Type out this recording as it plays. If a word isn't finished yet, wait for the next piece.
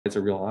It's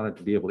a real honor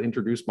to be able to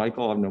introduce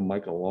Michael. I've known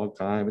Michael a long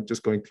time, and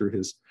just going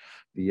through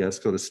the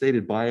sort of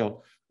stated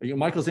bio.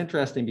 Michael's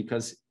interesting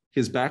because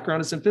his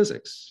background is in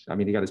physics. I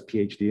mean, he got his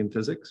PhD in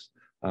physics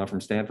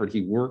from Stanford.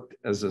 He worked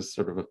as a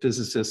sort of a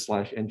physicist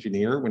 /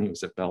 engineer when he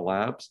was at Bell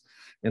Labs.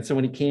 And so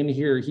when he came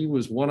here, he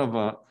was one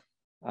of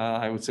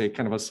I would say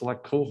kind of a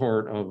select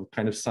cohort of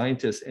kind of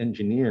scientists,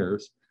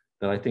 engineers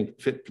that I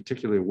think fit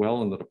particularly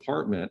well in the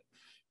department,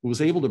 who was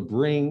able to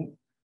bring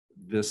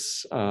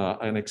this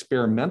an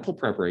experimental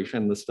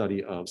preparation, the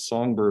study of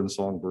Songbird and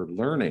Songbird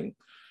learning,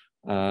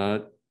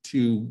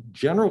 to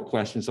general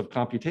questions of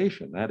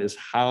computation. That is,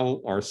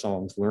 how are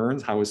songs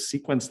learned? How is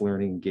sequence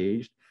learning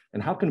engaged?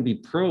 And how can it be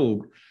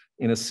probed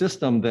in a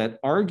system that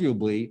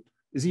arguably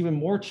is even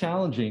more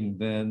challenging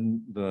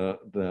than the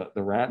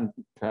rat and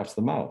perhaps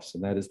the mouse,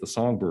 and that is the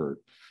Songbird,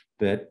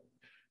 that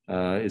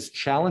is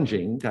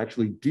challenging to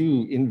actually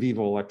do in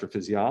vivo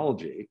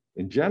electrophysiology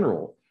in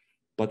general,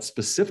 but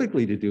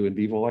specifically to do in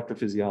vivo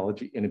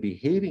electrophysiology in a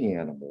behaving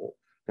animal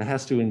that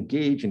has to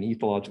engage in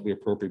ethologically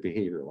appropriate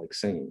behavior like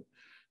singing.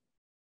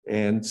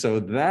 And so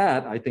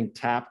that, I think,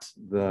 tapped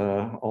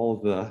all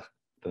of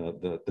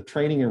the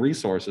training and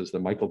resources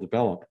that Michael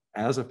developed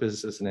as a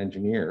physicist and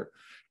engineer.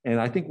 And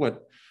I think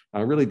what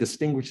really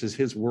distinguishes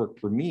his work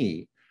for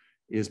me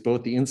is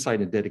both the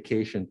insight and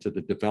dedication to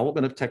the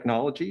development of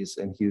technologies.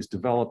 And he's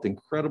developed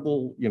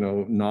incredible,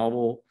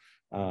 novel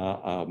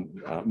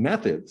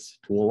methods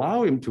to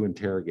allow him to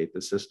interrogate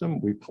the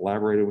system. We've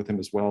collaborated with him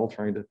as well,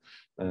 trying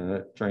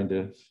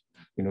to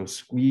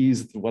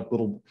squeeze what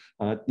little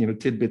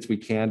tidbits we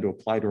can to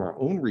apply to our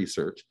own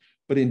research.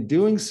 But in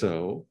doing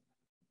so,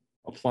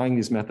 applying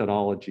these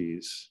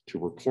methodologies to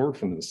record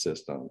from the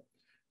system,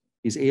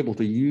 he's able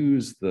to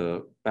use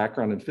the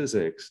background in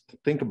physics to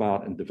think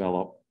about and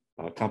develop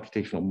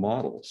computational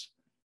models,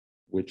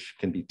 which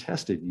can be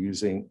tested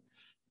using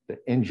the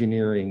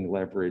engineering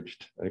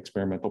leveraged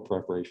experimental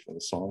preparation of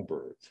the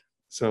Songbirds.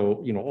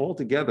 So,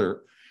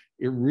 altogether,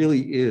 it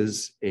really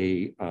is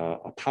a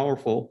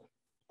powerful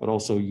but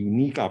also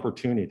unique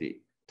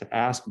opportunity to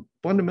ask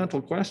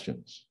fundamental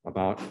questions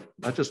about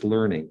not just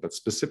learning, but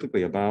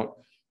specifically about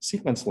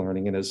sequence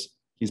learning. And as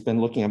he's been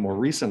looking at more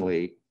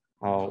recently,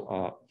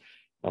 how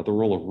the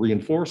role of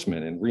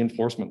reinforcement and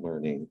reinforcement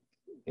learning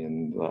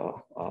in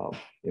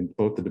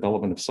both the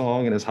development of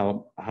song and as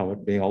how it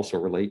may also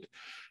relate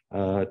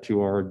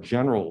to our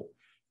general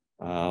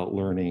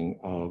learning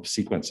of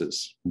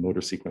sequences,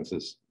 motor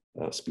sequences,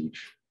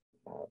 speech.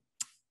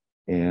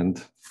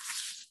 And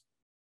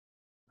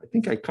I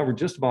think I covered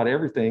just about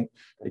everything,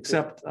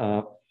 except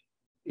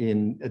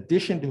in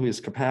addition to his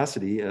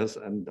capacity as,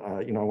 and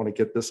I want to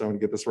get this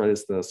right,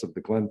 as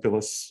the Glenn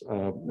Phyllis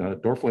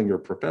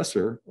Dorflinger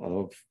Professor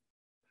of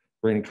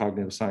Brain and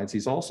Cognitive Science.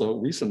 He's also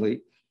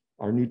recently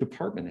our new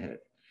department head.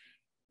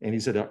 And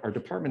he's our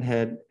department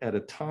head at a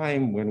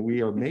time when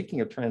we are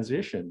making a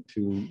transition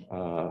to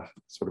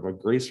sort of a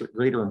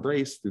greater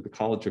embrace through the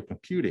College of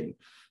Computing,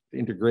 the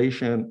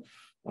integration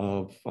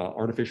of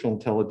artificial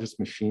intelligence,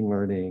 machine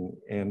learning,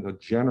 and the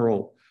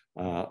general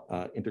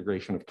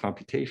integration of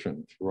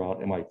computation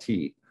throughout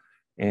MIT.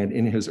 And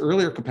in his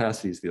earlier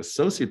capacities, the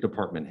associate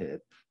department head,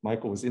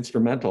 Michael was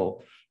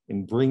instrumental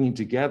in bringing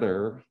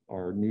together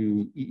our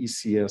new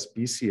EECS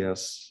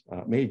BCS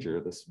major,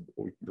 this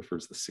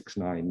refers to the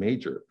 6-9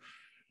 major,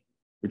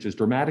 which has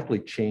dramatically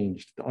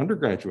changed the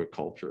undergraduate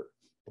culture,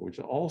 which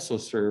also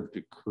served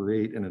to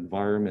create an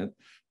environment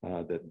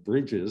that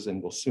bridges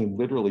and will soon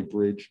literally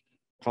bridge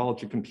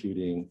College of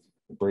Computing,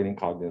 Brain and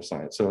Cognitive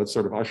Science. So it's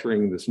sort of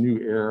ushering this new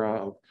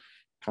era of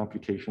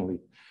computationally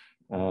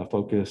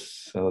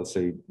focused, let's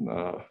say,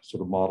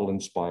 sort of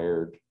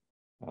model-inspired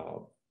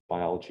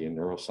biology and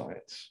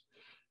neuroscience.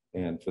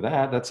 And for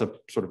that, that's a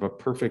sort of a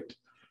perfect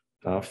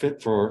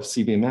fit for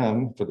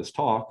CBMM for this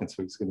talk. And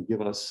so he's going to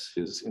give us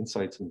his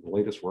insights into the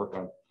latest work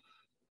on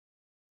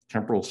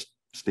temporal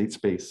state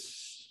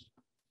space.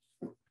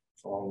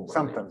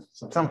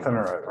 Something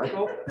or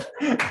other.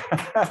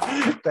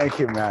 Thank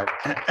you, Matt.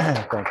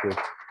 Thank you.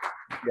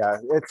 Yeah,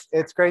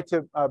 it's great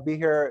to be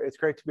here. It's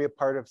great to be a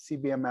part of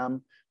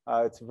CBMM.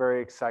 It's a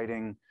very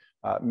exciting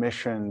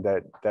mission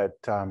that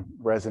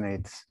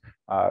resonates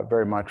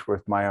very much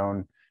with my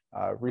own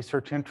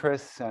research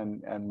interests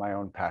and my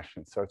own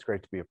passions. So it's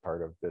great to be a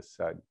part of this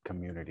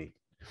community.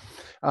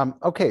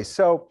 Okay,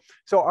 so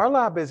our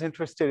lab is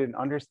interested in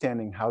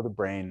understanding how the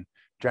brain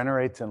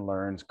generates and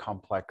learns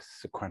complex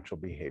sequential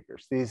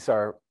behaviors. These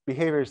are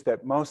behaviors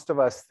that most of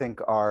us think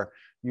are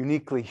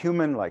uniquely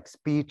human, like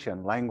speech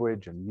and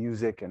language and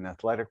music and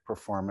athletic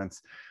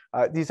performance.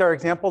 These are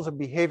examples of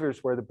behaviors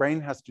where the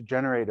brain has to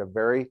generate a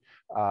very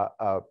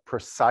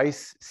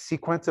precise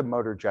sequence of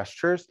motor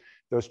gestures.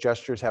 Those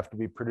gestures have to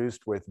be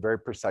produced with very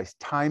precise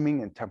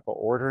timing and temporal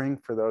ordering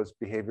for those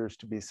behaviors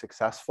to be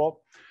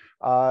successful.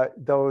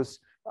 Those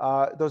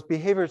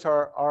behaviors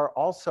are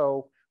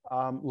also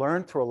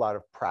learned through a lot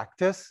of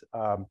practice.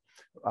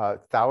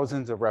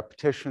 thousands of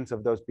repetitions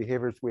of those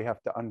behaviors we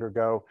have to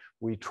undergo.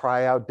 We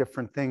try out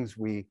different things.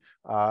 We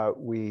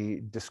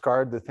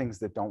discard the things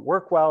that don't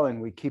work well,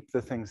 and we keep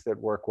the things that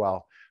work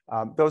well.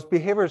 Those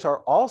behaviors are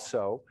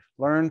also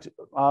learned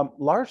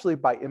largely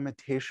by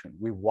imitation.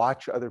 We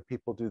watch other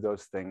people do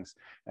those things,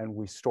 and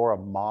we store a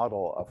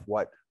model of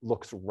what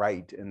looks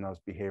right in those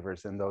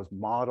behaviors. And those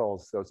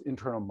models, those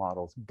internal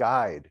models,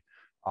 guide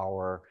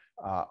our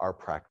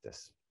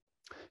practice.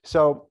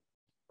 So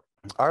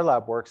our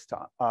lab works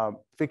to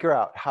figure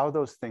out how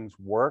those things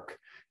work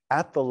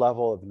at the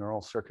level of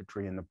neural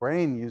circuitry in the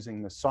brain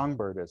using the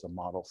Songbird as a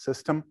model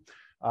system.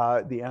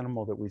 The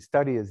animal that we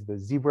study is the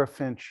zebra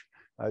finch.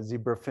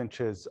 Zebra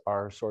finches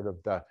are sort of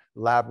the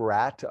lab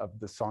rat of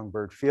the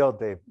songbird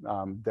field.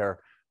 They're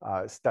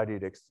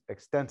studied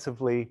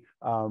extensively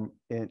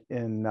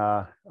in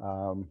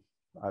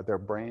their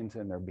brains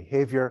and their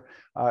behavior.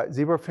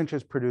 Zebra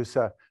finches produce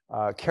a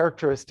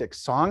characteristic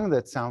song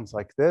that sounds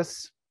like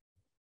this.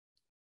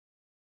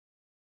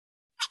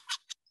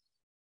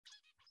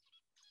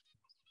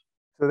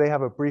 So they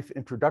have a brief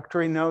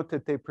introductory note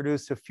that they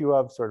produce a few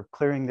of, sort of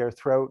clearing their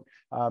throat.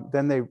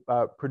 Then they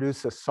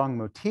produce a song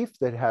motif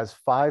that has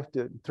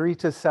 3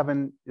 to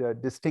 7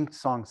 distinct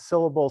song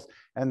syllables,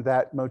 and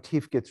that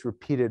motif gets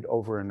repeated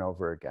over and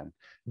over again.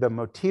 The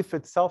motif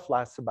itself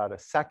lasts about a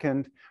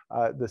second.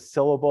 The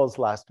syllables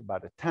last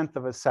about 1/10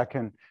 of a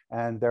second,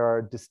 and there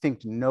are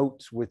distinct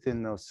notes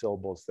within those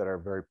syllables that are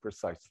very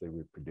precisely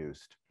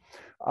reproduced.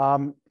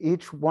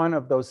 Each one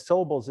of those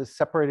syllables is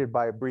separated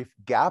by a brief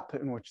gap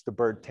in which the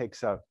bird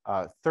takes a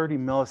 30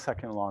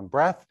 millisecond long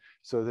breath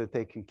so that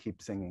they can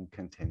keep singing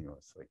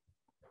continuously.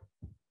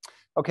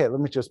 Okay, let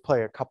me just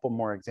play a couple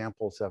more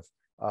examples of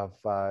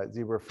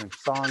zebrafinch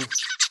songs.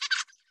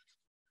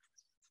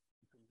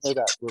 You can hear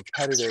that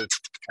repetitive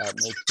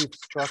motif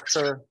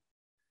structure.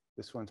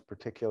 This one's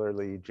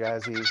particularly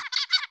jazzy.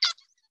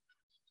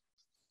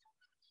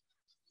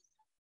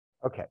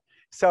 Okay.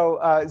 So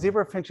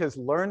zebra finches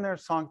learn their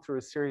song through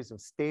a series of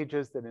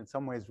stages that in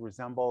some ways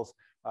resembles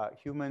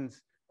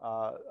humans,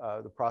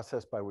 the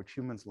process by which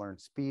humans learn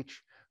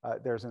speech.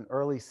 There's an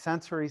early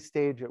sensory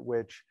stage at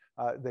which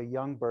the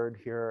young bird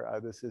here,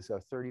 this is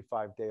a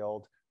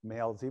 35-day-old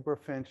male zebra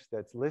finch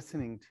that's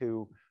listening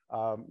to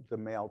the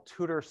male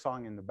tutor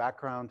song in the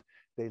background.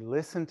 They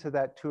listen to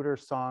that tutor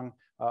song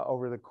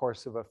over the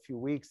course of a few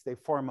weeks. They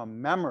form a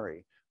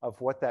memory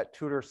of what that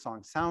tutor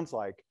song sounds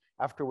like,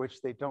 after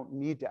which they don't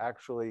need to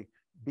actually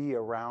be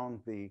around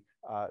the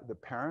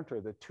parent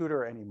or the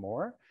tutor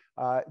anymore.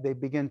 They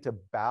begin to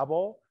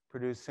babble,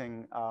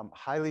 producing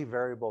highly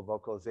variable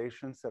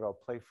vocalizations that I'll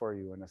play for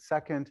you in a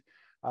second.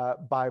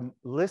 By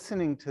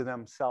listening to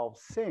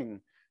themselves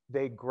sing,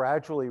 they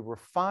gradually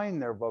refine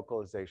their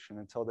vocalization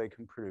until they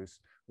can produce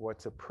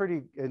what's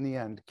in the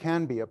end,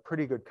 can be a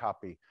pretty good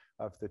copy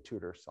of the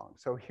tutor song.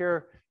 So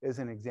here is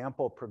an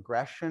example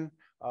progression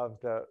of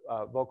the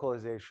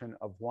vocalization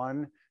of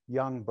one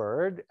young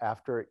bird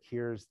after it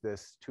hears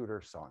this tutor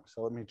song.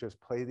 So let me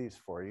just play these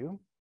for you.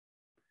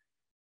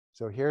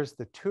 So here's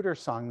the tutor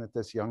song that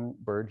this young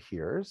bird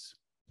hears.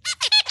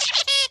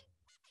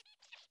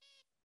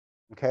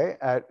 Okay,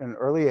 at an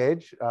early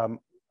age,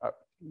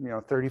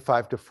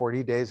 35 to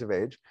 40 days of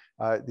age,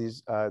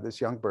 this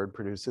young bird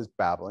produces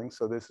babbling.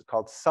 So this is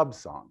called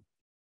subsong.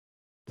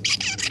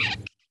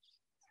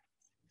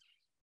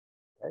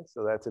 Okay,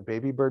 so that's a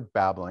baby bird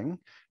babbling.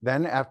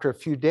 Then after a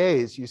few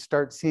days, you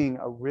start seeing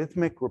a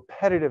rhythmic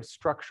repetitive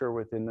structure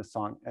within the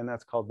song, and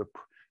that's called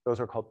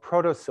those are called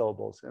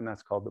protosyllables, and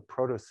that's called the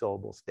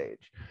protosyllable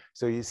stage.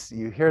 So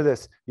you hear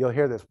this, you'll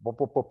hear this, boop,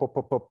 boop, boop, boop,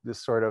 boop, boop,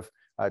 this sort of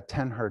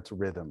 10 hertz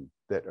rhythm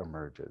that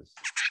emerges.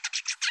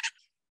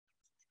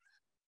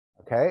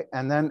 Okay,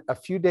 and then a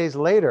few days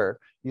later,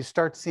 you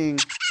start seeing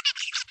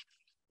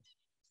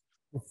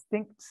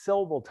distinct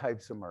syllable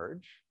types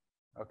emerge.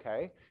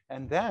 Okay,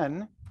 and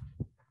then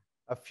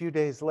a few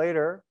days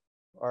later,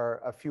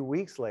 or a few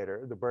weeks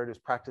later, the bird is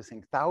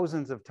practicing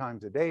thousands of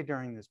times a day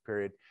during this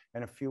period,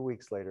 and a few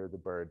weeks later, the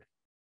bird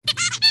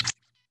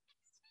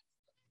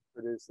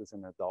produces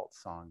an adult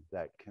song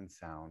that can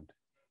sound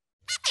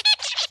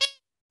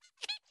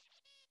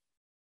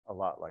a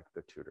lot like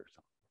the tutor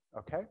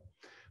song. Okay,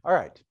 all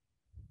right.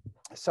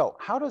 So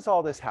how does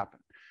all this happen?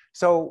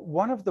 So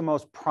one of the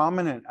most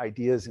prominent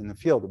ideas in the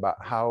field about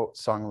how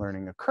song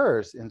learning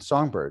occurs in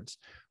songbirds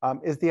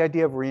is the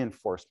idea of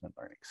reinforcement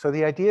learning. So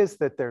the idea is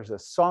that there's a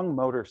song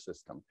motor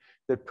system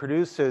that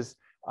produces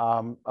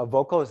a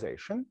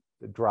vocalization,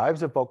 that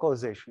drives a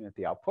vocalization at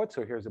the output.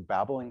 So here's a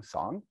babbling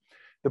song.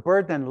 The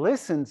bird then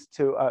listens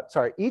to,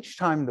 each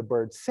time the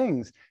bird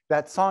sings,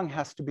 that song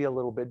has to be a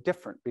little bit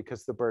different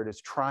because the bird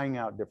is trying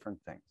out different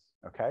things,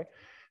 okay?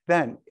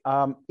 Then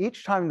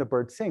each time the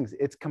bird sings,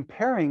 it's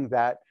comparing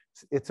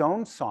its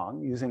own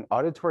song using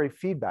auditory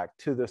feedback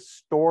to the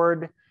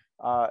stored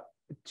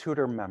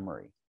tutor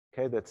memory,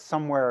 okay? That's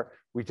somewhere,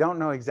 we don't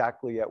know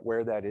exactly yet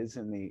where that is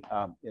in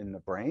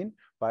the brain,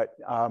 but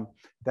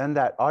then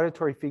that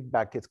auditory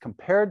feedback gets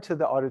compared to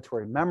the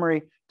auditory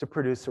memory to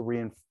produce a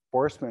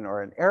reinforcement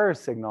or an error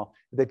signal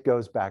that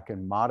goes back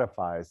and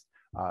modifies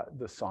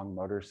the song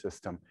motor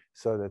system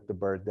so that the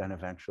bird then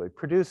eventually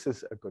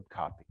produces a good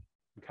copy.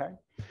 Okay.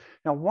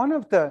 Now, one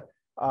of the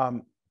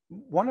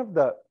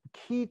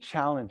key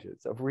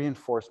challenges of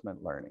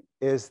reinforcement learning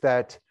is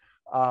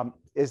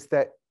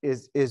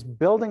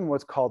building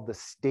what's called the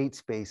state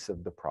space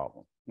of the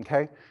problem.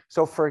 Okay.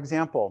 So, for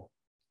example,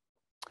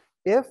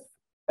 if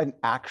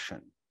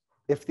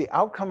the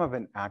outcome of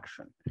an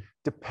action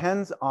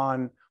depends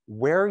on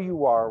where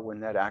you are when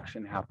that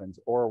action happens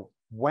or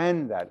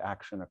when that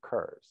action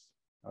occurs,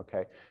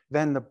 okay,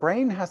 then the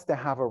brain has to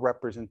have a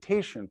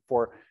representation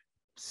for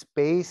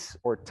space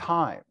or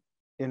time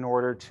in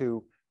order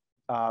to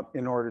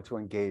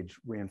engage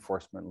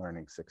reinforcement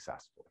learning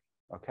successfully,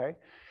 okay?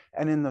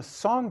 And in the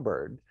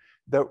Songbird,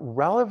 the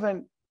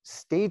relevant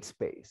state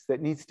space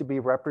that needs to be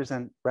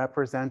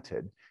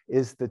represented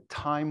is the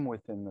time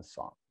within the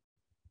song,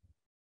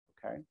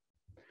 okay?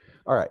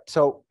 All right,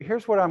 so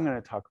here's what I'm going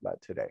to talk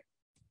about today.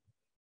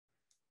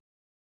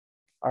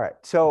 All right,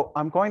 so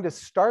I'm going to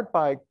start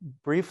by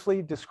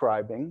briefly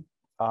describing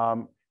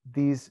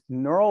these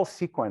neural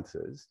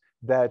sequences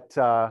that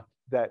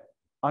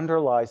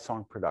underlie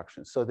song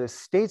production. So this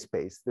state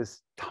space,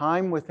 this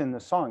time within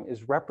the song,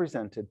 is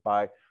represented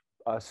by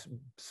a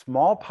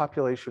small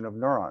population of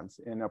neurons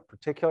in a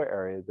particular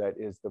area that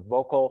is the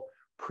vocal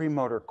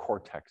premotor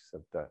cortex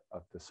of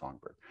the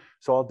songbird.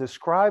 So I'll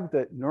describe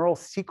the neural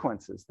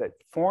sequences that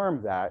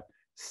form that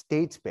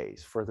state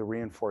space for the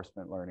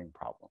reinforcement learning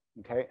problem,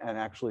 okay, and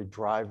actually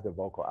drive the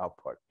vocal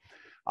output.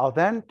 I'll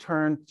then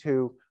turn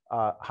to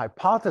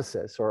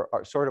hypothesis or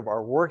sort of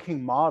our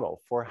working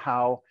model for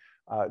how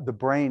the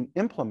brain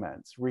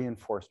implements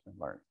reinforcement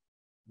learning,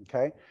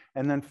 okay?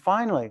 And then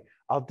finally,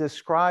 I'll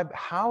describe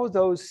how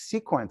those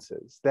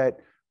sequences that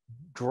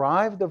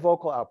drive the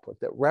vocal output,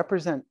 that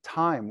represent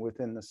time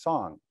within the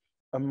song,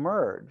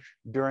 emerge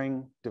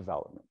during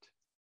development,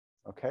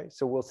 okay?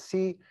 So we'll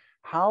see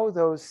how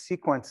those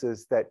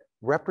sequences that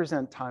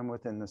represent time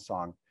within the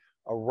song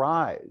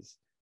arise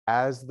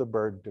as the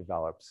bird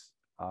develops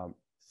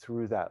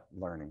through that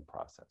learning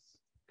process,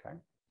 okay?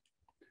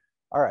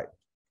 All right,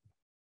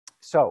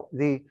 so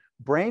the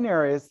brain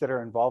areas that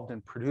are involved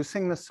in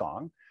producing the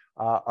song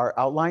are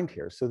outlined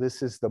here. So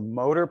this is the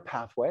motor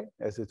pathway,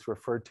 as it's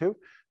referred to.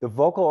 The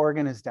vocal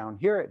organ is down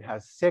here. It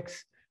has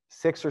six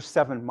or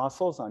seven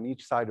muscles on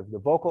each side of the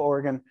vocal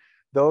organ.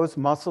 Those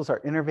muscles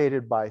are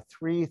innervated by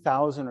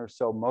 3,000 or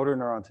so motor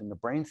neurons in the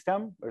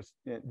brainstem,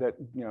 that,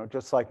 you know,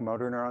 just like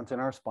motor neurons in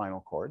our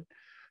spinal cord.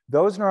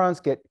 Those neurons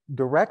get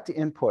direct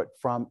input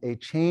from a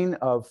chain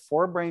of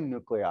 4 brain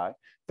nuclei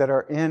that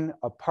are in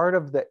a part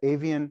of the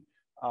avian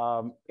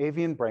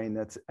brain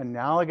that's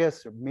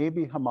analogous or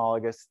maybe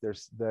homologous.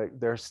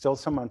 There's still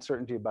some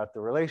uncertainty about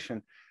the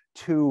relation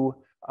to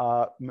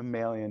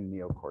mammalian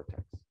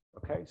neocortex.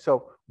 Okay,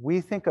 so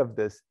we think of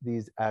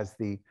these as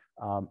the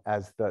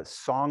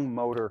song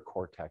motor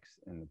cortex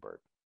in the bird.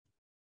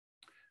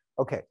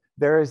 Okay,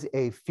 there is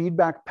a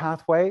feedback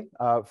pathway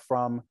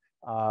from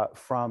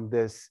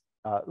this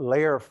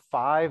layer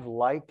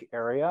 5-like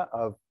area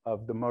of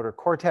the motor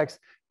cortex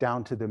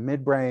down to the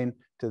midbrain,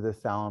 to the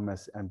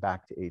thalamus, and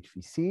back to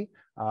HVC.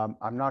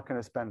 I'm not going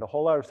to spend a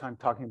whole lot of time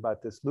talking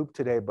about this loop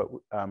today, but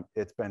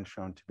it's been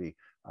shown to be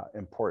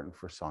important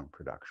for song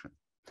production.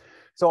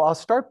 So I'll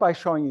start by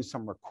showing you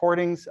some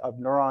recordings of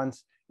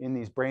neurons in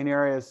these brain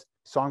areas.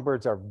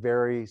 Songbirds are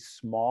very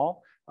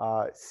small.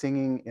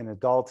 Singing in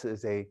adults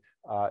is a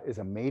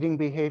mating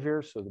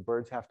behavior, so the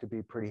birds have to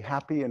be pretty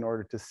happy in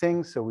order to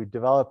sing. So we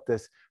developed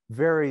this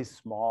very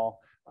small,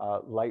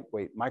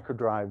 lightweight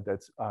microdrive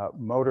that's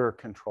motor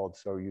controlled,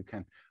 so you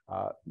can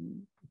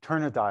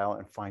turn a dial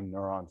and find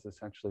neurons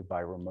essentially by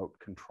remote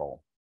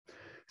control.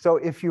 So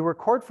if you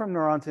record from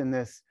neurons in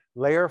this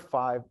layer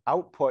 5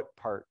 output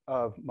part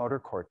of motor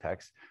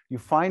cortex, you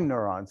find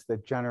neurons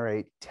that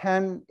generate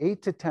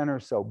 8 to 10 or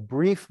so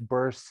brief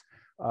bursts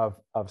of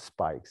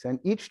spikes. And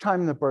each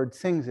time the bird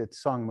sings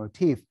its song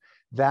motif,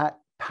 that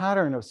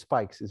pattern of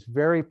spikes is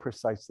very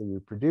precisely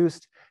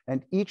reproduced,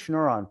 and each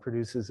neuron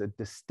produces a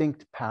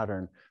distinct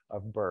pattern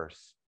of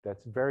bursts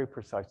that's very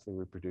precisely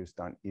reproduced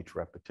on each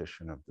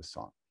repetition of the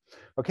song.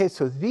 Okay,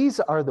 so these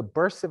are the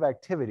bursts of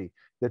activity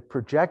that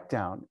project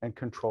down and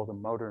control the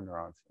motor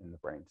neurons in the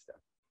brainstem.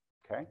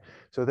 Okay,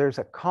 so there's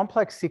a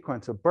complex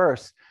sequence of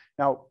bursts.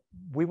 Now,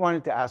 we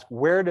wanted to ask,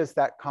 where does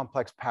that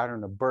complex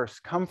pattern of bursts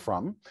come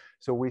from?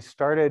 So we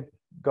started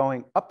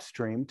going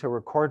upstream to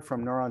record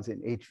from neurons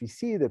in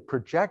HVC that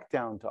project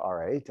down to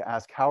RA to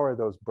ask, how are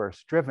those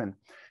bursts driven?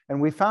 And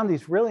we found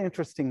these really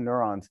interesting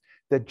neurons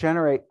that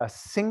generate a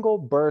single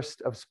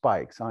burst of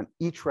spikes on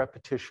each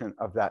repetition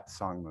of that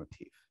song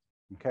motif.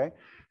 Okay,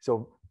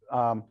 so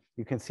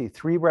you can see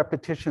 3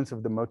 repetitions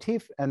of the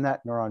motif, and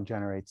that neuron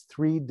generates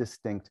 3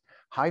 distinct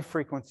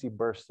high-frequency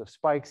bursts of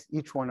spikes,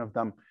 each one of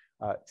them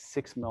about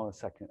 6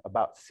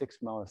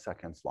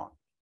 milliseconds long.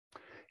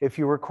 If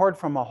you record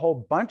from a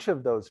whole bunch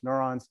of those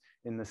neurons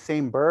in the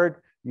same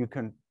bird, you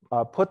can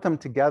put them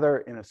together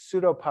in a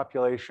pseudo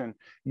population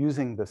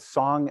using the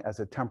song as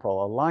a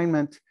temporal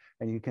alignment.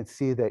 And you can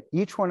see that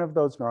each one of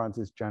those neurons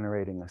is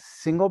generating a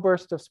single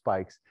burst of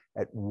spikes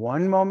at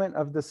one moment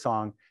of the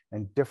song,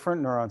 and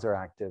different neurons are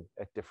active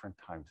at different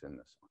times in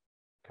the song,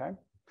 okay?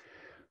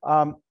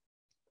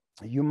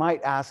 You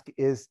might ask,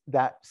 is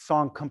that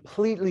song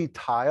completely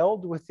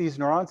tiled with these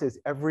neurons? Is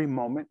every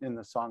moment in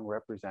the song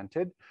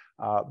represented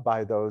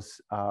by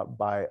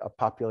a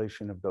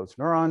population of those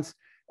neurons?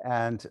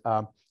 And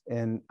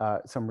in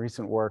some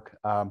recent work,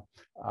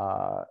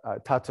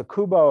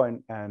 Tatsukubo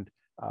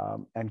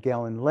and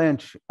Galen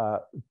Lynch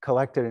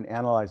collected and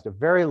analyzed a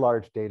very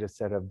large data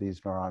set of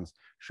these neurons,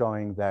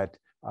 showing that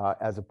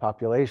as a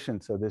population,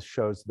 so this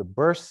shows the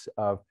bursts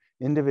of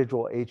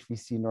individual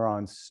HVC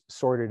neurons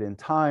sorted in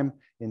time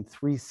in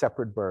 3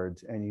 separate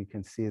birds. And you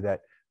can see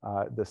that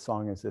the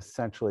song is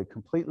essentially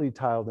completely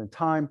tiled in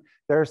time.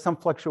 There are some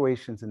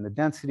fluctuations in the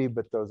density,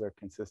 but those are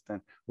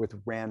consistent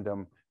with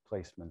random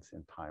placements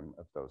in time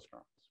of those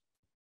neurons.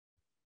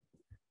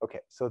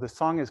 Okay, so the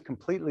song is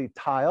completely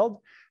tiled.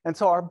 And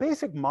so our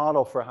basic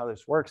model for how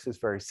this works is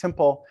very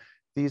simple.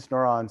 These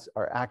neurons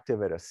are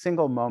active at a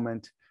single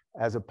moment.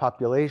 As a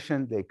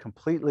population, they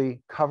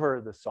completely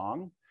cover the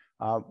song.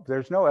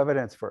 There's no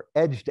evidence for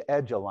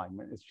edge-to-edge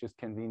alignment. It's just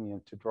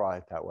convenient to draw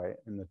it that way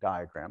in the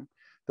diagram.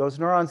 Those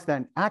neurons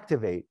then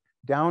activate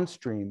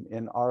downstream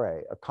in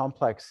RA, a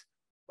complex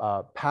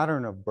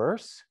pattern of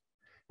bursts.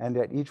 And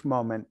at each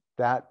moment,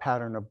 that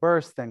pattern of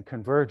bursts then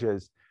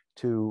converges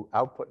to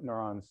output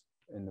neurons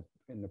in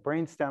the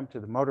brainstem, to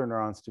the motor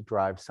neurons, to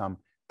drive some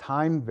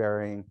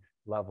time-varying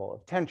level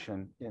of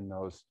tension in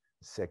those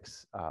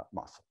 6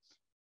 muscles.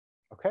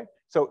 Okay,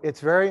 so it's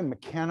very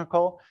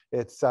mechanical.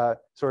 It's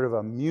sort of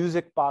a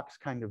music box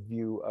kind of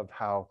view of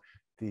how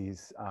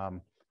this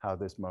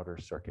motor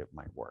circuit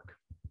might work.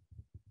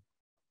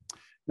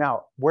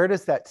 Now, where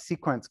does that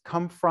sequence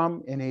come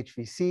from in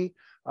HVC?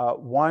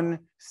 One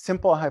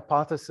simple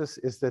hypothesis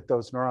is that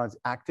those neurons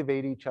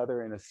activate each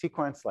other in a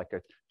sequence, like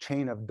a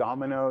chain of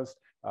dominoes.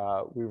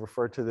 We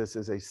refer to this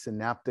as a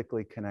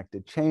synaptically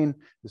connected chain.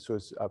 This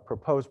was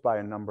proposed by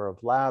a number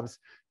of labs.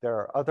 There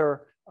are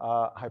other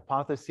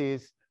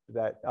hypotheses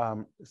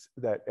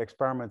that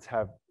experiments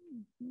have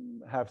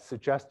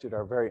suggested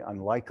are very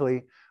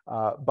unlikely.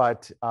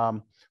 But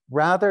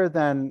rather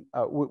than,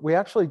 we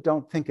actually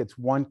don't think it's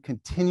one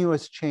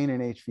continuous chain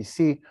in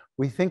HVC.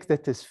 We think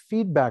that this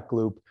feedback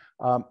loop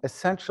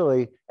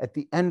essentially at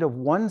the end of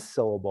one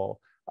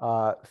syllable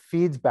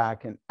feeds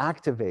back and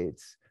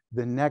activates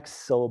the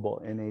next syllable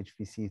in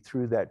HVC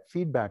through that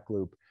feedback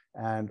loop,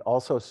 and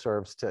also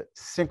serves to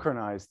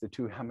synchronize the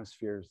 2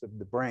 hemispheres of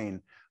the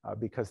brain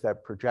because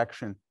that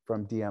projection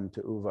from DM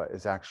to UVA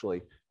is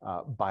actually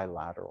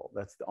bilateral.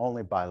 That's the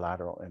only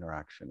bilateral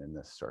interaction in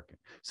this circuit.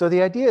 So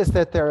the idea is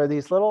that there are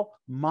these little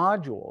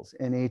modules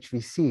in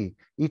HVC,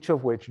 each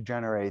of which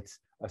generates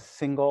a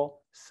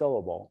single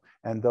syllable.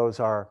 And those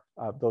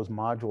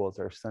modules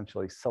are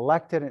essentially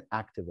selected and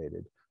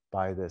activated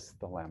by this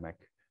thalamic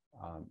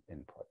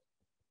input.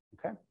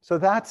 Okay, so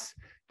that's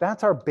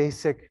our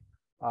basic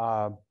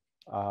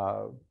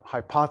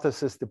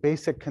hypothesis, the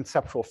basic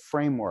conceptual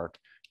framework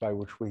by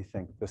which we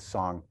think the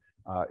song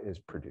is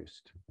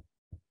produced.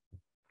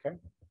 Okay,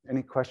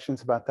 any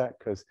questions about that?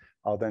 Because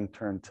I'll then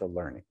turn to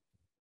learning.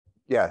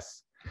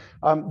 Yes,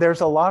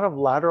 there's a lot of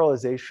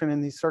lateralization in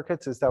these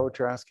circuits. Is that what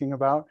you're asking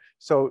about?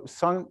 So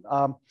some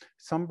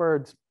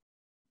birds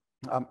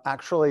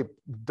actually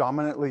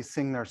dominantly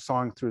sing their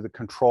song through the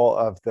control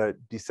of the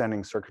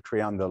descending circuitry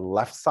on the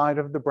left side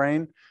of the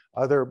brain.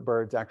 Other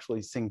birds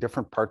actually sing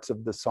different parts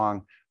of the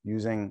song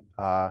using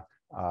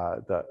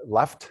the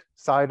left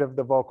side of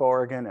the vocal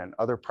organ, and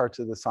other parts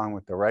of the song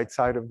with the right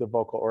side of the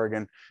vocal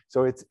organ.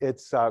 So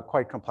it's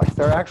quite complex.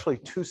 There are actually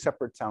 2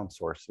 separate sound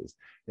sources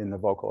in the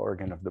vocal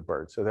organ of the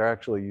bird. So they're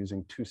actually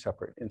using 2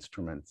 separate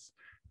instruments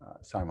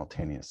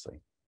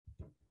simultaneously.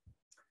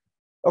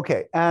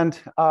 Okay, and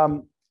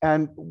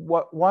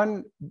what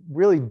one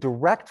really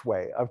direct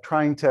way of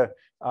trying to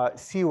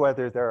see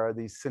whether there are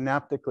these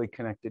synaptically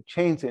connected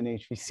chains in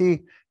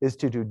HVC is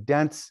to do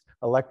dense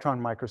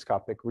electron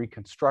microscopic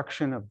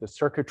reconstruction of the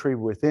circuitry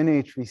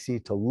within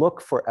HVC to look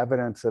for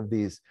evidence of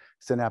these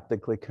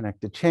synaptically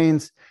connected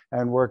chains.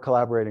 And we're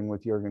collaborating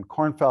with Jürgen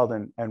Kornfeld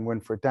and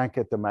Winfried Denk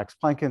at the Max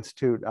Planck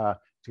Institute,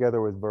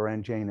 together with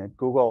Varen Jain at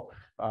Google,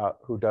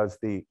 who does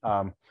the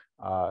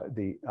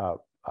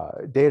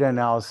data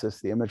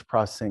analysis, the image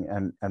processing,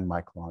 and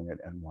Mike Long at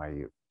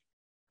NYU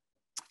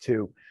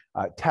to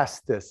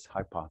test this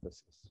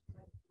hypothesis.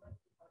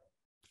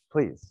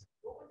 Please.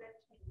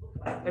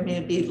 I mean,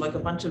 it'd be like a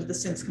bunch of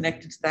this thing's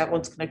connected to that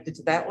one's connected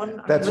to that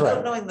one. That's right.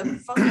 Without knowing the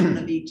function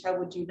of each, how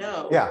would you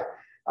know? Yeah.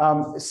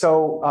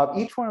 So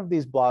each one of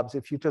these blobs,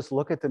 if you just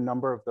look at the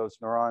number of those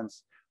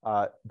neurons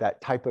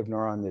that type of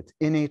neuron that's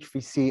in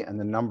HVC and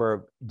the number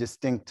of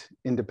distinct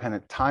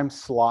independent time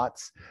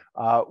slots.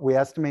 We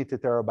estimate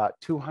that there are about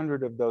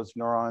 200 of those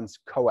neurons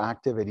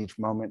co-active at each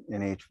moment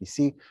in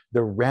HVC.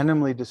 They're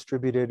randomly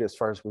distributed as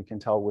far as we can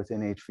tell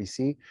within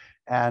HVC.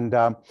 And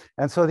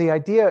so the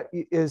idea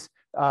is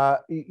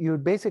you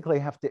would basically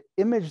have to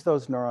image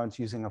those neurons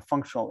using a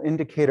functional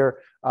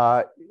indicator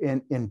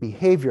in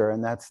behavior.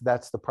 And that's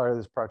the part of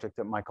this project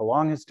that Michael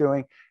Long is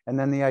doing. And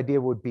then the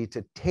idea would be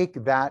to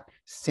take that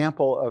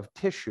sample of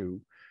tissue,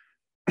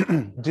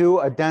 do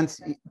a dense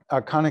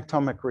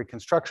connectomic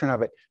reconstruction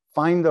of it,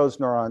 find those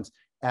neurons,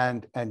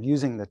 and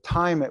using the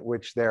time at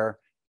which they're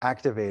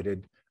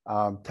activated,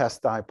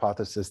 test the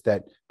hypothesis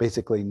that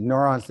basically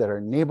neurons that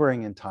are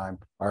neighboring in time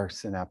are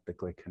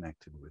synaptically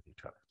connected with each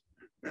other.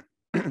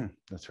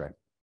 That's right.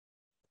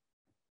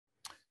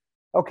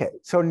 Okay,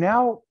 so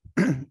now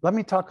let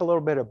me talk a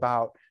little bit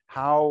about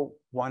how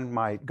one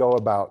might go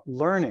about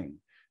learning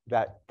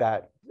that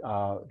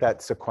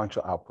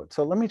sequential output.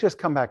 So let me just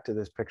come back to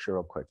this picture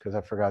real quick because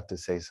I forgot to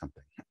say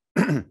something.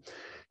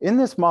 In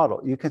this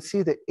model, you can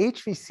see that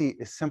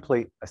HVC is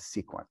simply a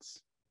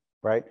sequence,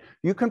 right?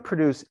 You can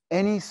produce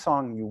any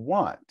song you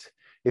want.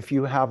 If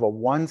you have a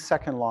 1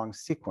 second long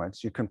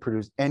sequence, you can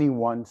produce any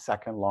 1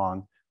 second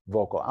long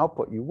vocal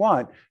output you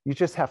want. You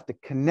just have to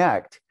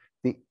connect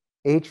the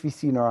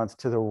HVC neurons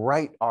to the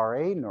right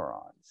RA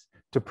neurons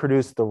to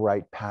produce the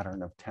right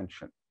pattern of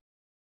tension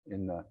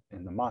in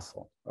the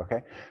muscle.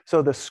 Okay,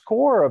 so the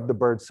score of the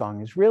bird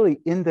song is really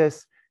in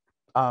this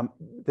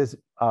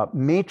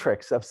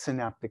matrix of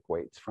synaptic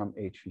weights from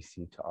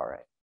HVC to RA.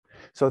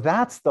 So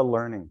that's the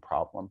learning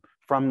problem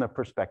from the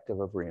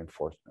perspective of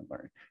reinforcement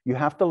learning. You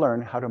have to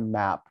learn how to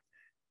map.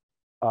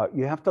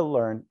 You have to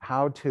learn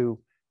how to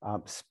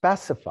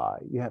specify.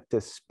 You have to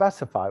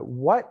specify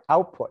what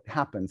output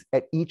happens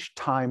at each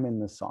time in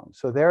the song.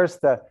 So there's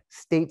the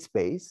state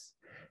space,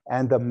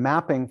 and the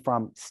mapping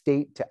from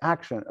state to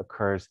action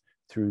occurs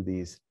through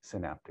these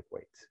synaptic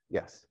weights.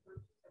 Yes.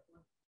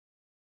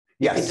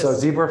 Yes. So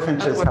zebra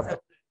finches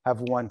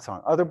have one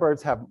song. Other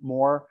birds have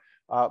more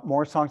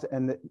songs,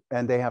 and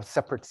they have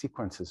separate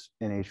sequences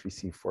in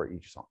HVC for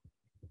each song.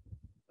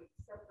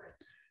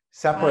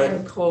 Separate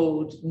time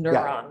code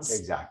neurons, yeah,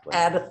 exactly,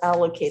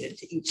 allocated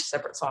to each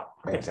separate song.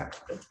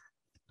 Exactly.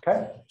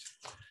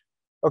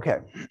 Okay.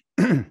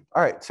 All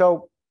right.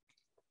 So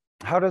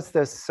how does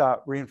this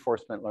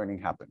reinforcement learning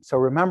happen? So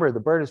remember,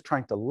 the bird is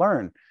trying to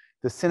learn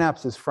the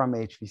synapses from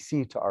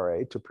HVC to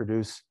RA to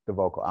produce the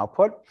vocal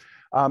output.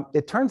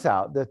 It turns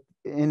out that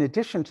in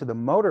addition to the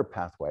motor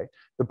pathway,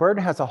 the bird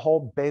has a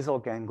whole basal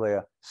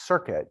ganglia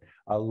circuit,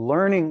 a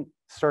learning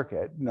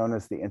circuit known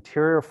as the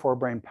anterior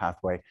forebrain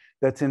pathway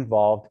that's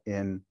involved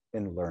in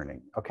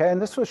learning. Okay, and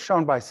this was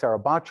shown by Sarah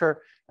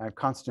Botcher and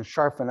Constance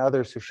Scharf and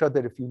others who showed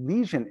that if you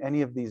lesion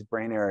any of these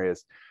brain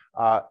areas,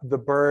 the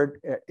bird,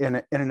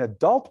 in an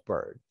adult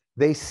bird,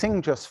 they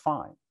sing just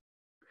fine.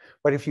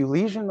 But if you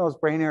lesion those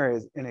brain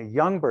areas in a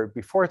young bird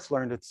before it's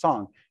learned its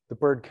song, the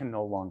bird can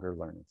no longer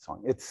learn its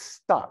song. It's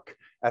stuck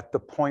at the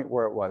point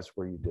where it was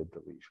where you did the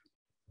lesion.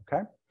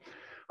 Okay,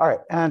 all right,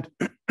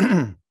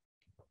 and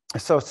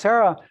so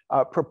Sarah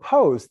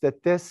proposed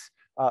that this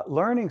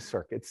learning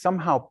circuit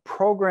somehow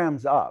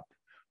programs up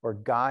or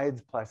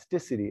guides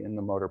plasticity in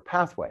the motor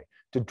pathway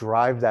to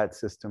drive that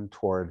system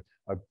toward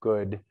a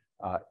good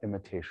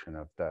imitation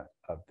of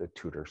the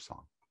tutor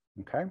song.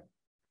 Okay.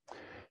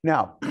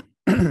 Now,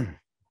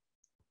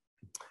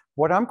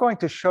 what I'm going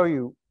to show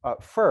you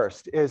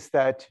first is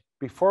that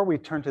before we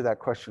turn to that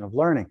question of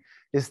learning,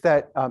 is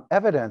that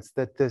evidence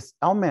that this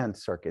L-man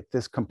circuit,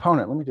 this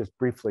component, let me just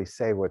briefly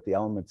say what the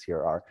elements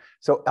here are.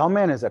 So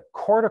L-man is a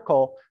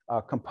cortical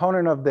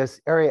component of this.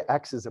 Area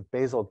X is a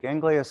basal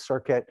ganglia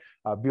circuit.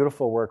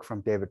 Beautiful work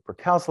from David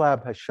Perkel's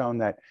lab has shown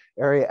that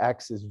area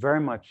X is very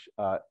much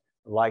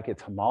like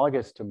it's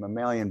homologous to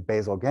mammalian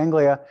basal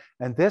ganglia.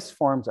 And this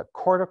forms a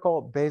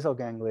cortical basal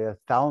ganglia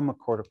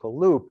thalamocortical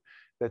loop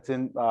that's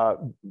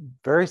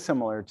very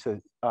similar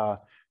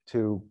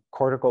to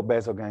cortical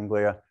basal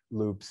ganglia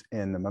loops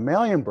in the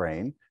mammalian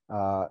brain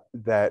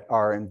that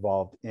are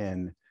involved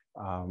in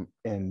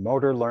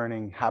motor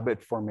learning,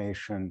 habit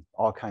formation,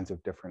 all kinds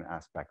of different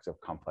aspects of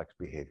complex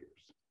behaviors.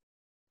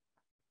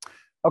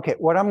 Okay,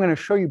 what I'm going to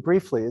show you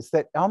briefly is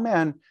that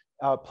L-man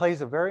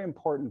plays a very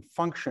important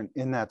function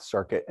in that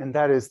circuit, and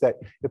that is that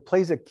it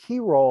plays a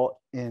key role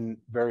in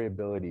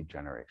variability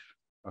generation.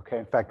 Okay,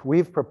 in fact,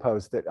 we've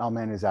proposed that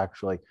L-man is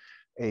actually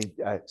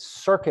a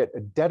circuit, a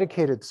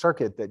dedicated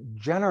circuit that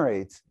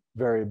generates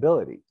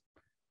variability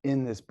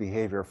in this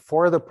behavior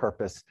for the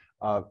purpose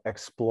of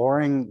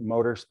exploring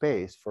motor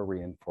space for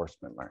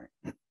reinforcement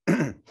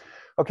learning.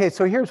 Okay,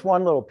 so here's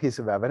one little piece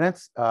of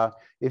evidence.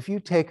 If you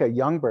take a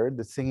young bird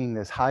that's singing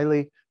this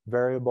highly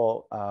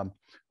variable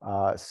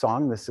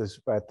song, this is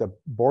at the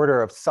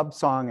border of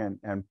subsong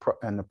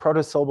and the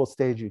protosyllable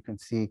stage, you can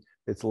see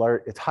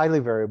it's highly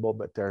variable,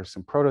 but there are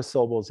some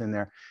protosyllables in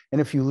there.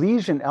 And if you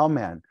lesion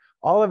L-man,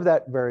 all of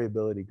that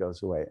variability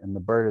goes away and the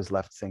bird is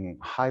left singing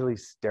highly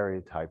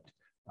stereotyped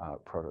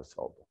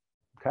protosyllable.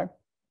 Okay.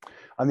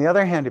 On the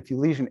other hand, if you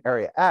lesion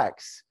area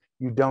X,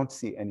 you don't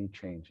see any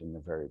change in the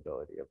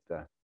variability of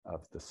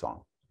the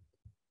song.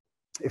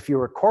 If you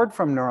record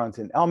from neurons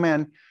in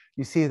LMAN,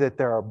 you see that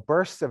there are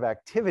bursts of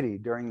activity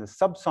during the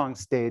subsong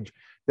stage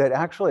that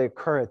actually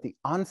occur at the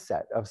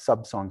onset of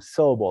subsong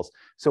syllables.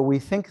 So we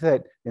think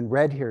that in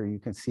red here, you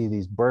can see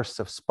these bursts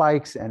of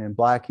spikes, and in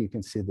black, you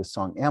can see the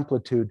song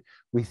amplitude.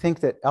 We think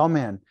that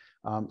LMAN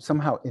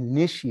somehow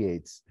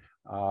initiates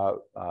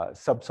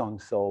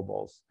subsong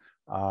syllables,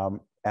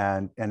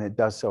 and it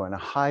does so in a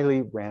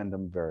highly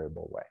random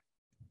variable way.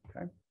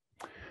 Okay.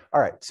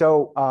 All right,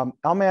 so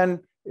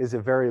LMAN is a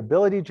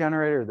variability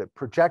generator that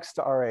projects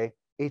to RA.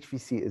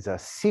 HVC is a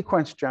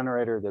sequence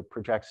generator that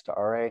projects to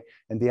RA.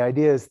 And the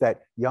idea is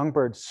that young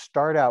birds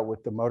start out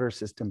with the motor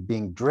system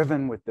being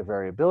driven with the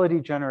variability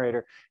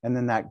generator, and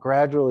then that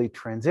gradually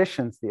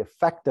transitions. The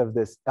effect of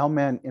this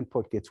LMAN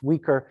input gets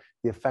weaker,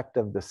 the effect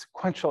of the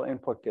sequential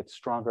input gets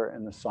stronger,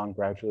 and the song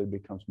gradually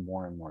becomes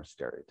more and more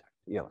stereotyped.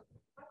 Yeah.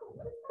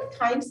 The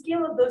time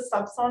scale of those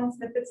subsong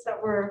snippets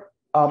that were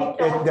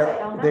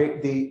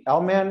the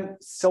LMAN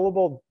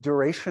syllable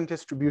duration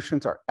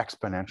distributions are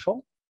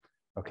exponential.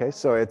 Okay,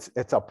 so it's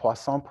a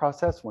Poisson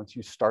process. Once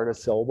you start a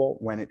syllable,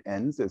 when it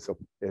ends is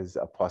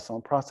a Poisson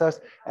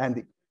process.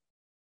 And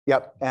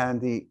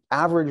the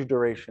average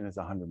duration is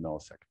 100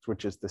 milliseconds,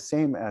 which is the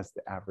same as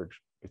the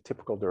average, the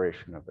typical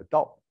duration of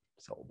adult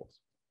syllables.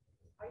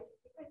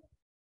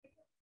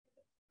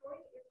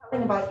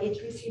 Talking about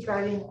HVC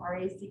driving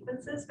RA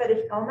sequences, but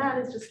if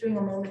LMAN is just doing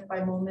a moment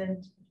by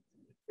moment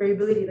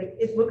variability, like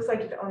it looks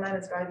like the LMAN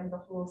is driving the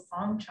whole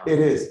song chunk. It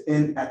is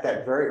at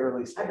that very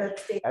early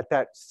stage. At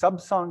that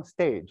subsong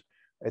stage,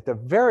 at the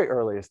very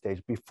earliest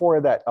stage, before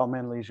that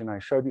LMAN lesion I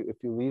showed you,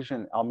 if you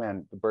lesion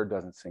LMAN, the bird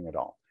doesn't sing at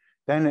all.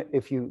 Then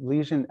if you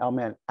lesion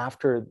LMAN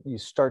after you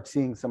start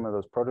seeing some of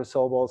those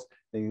protosyllables,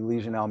 then you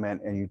lesion LMAN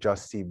and you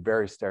just see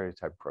very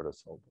stereotyped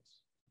protosyllables.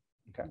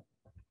 Okay.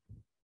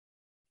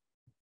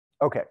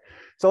 Okay,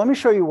 so let me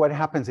show you what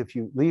happens if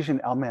you lesion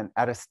LMAN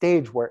at a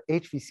stage where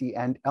HVC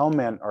and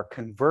LMAN are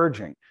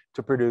converging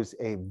to produce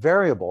a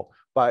variable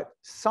but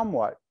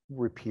somewhat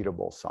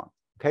repeatable song,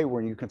 okay,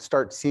 where you can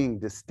start seeing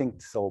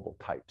distinct syllable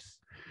types.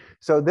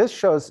 So this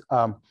shows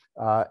an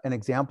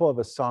example of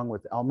a song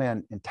with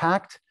LMAN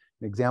intact,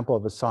 an example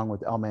of a song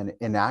with LMAN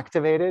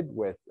inactivated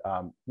with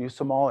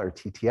Musimol or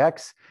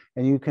TTX,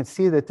 and you can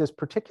see that this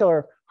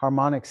particular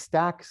harmonic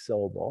stack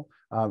syllable,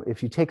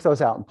 if you take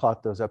those out and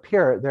plot those up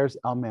here, there's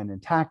LMAN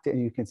intact,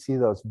 and you can see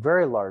those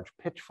very large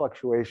pitch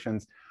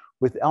fluctuations.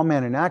 With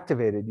LMAN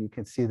inactivated, you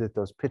can see that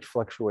those pitch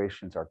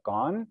fluctuations are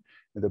gone.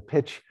 The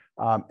pitch,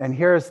 and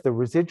here's the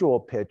residual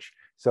pitch.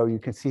 So you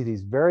can see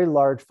these very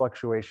large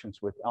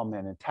fluctuations with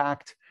LMAN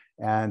intact,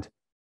 and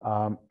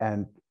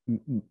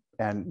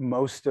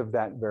most of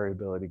that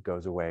variability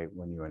goes away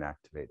when you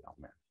inactivate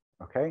LMAN.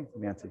 Okay,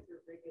 Nancy?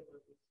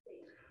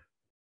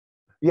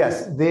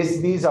 Yes,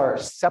 these are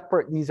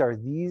separate.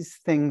 These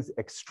things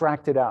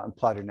extracted out and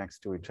plotted next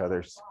to each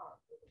other.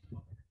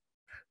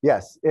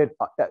 Yes,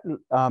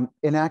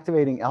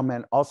 inactivating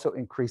LMAN also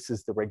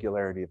increases the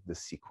regularity of the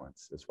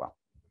sequence as well.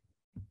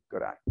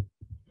 Good eye.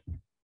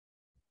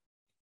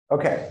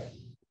 Okay.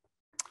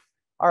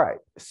 All right.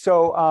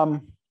 So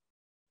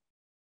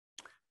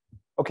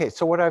okay.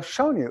 So what I've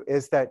shown you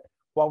is that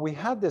while we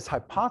have this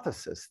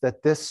hypothesis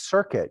that this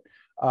circuit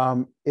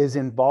is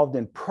involved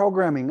in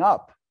programming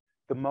up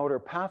the motor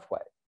pathway,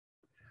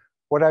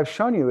 what I've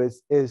shown you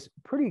is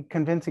pretty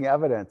convincing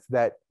evidence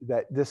that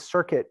this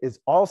circuit is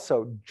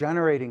also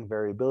generating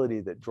variability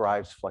that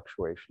drives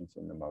fluctuations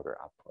in the motor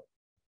output.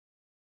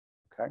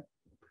 Okay.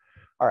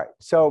 All right.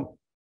 So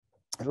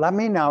let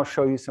me now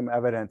show you some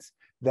evidence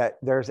that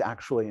there's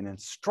actually an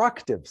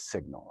instructive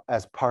signal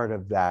as part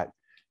of that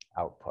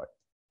output.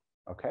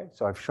 Okay.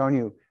 So I've shown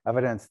you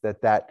evidence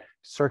that that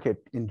circuit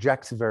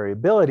injects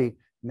variability.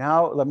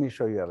 Now let me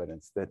show you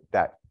evidence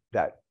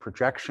that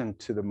projection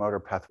to the motor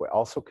pathway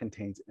also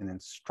contains an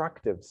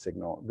instructive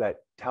signal that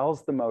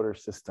tells the motor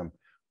system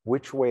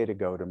which way to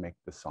go to make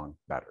the song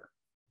better.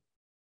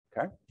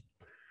 Okay.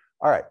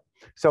 All right.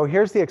 So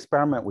here's the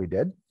experiment we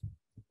did.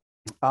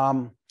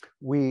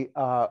 We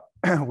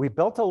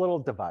built a little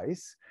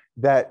device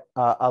that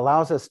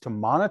allows us to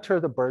monitor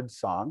the bird's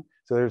song.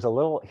 So there's a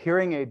little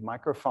hearing aid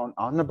microphone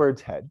on the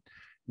bird's head.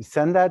 You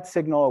send that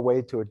signal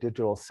away to a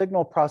digital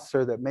signal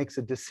processor that makes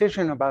a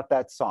decision about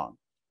that song,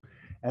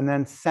 and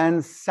then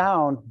sends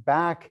sound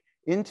back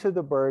into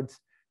the bird's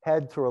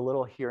head through a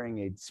little hearing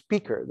aid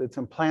speaker that's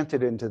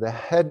implanted into the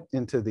head,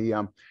 into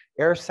the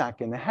air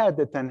sac in the head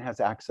that then has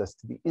access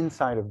to the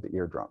inside of the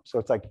eardrum. So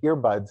it's like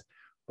earbuds,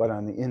 but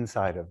on the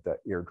inside of the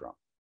eardrum.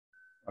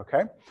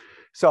 Okay,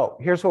 so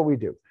here's what we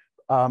do.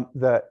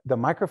 The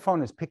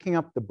microphone is picking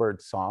up the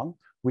bird's song.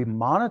 We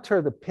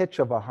monitor the pitch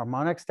of a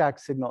harmonic stack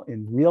signal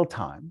in real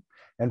time.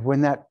 And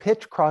when that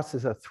pitch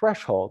crosses a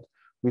threshold,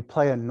 we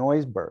play a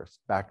noise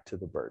burst back to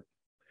the bird.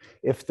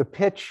 If the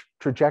pitch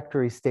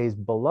trajectory stays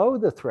below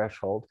the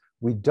threshold,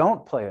 we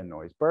don't play a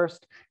noise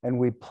burst, and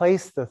we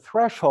place the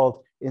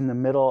threshold in the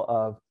middle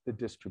of the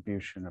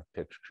distribution of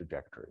pitch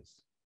trajectories.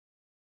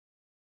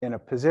 in a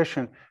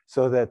position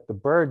so that the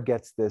bird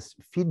gets this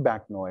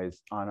feedback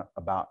noise on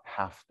about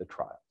half the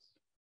trials.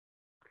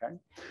 Okay,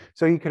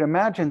 so you could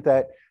imagine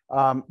that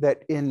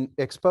that in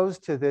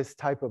exposed to this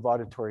type of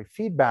auditory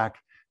feedback,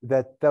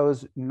 that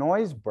those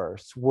noise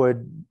bursts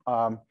would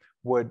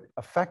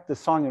affect the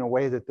song in a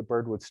way that the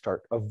bird would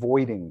start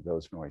avoiding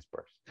those noise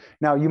bursts.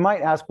 Now, you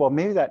might ask, well,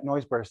 maybe that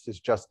noise burst is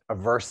just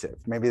aversive.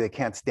 Maybe they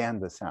can't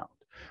stand the sound.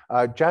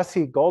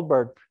 Jesse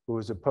Goldberg, who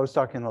was a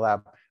postdoc in the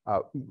lab,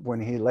 when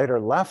he later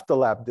left the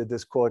lab, did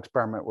this cool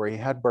experiment where he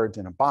had birds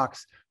in a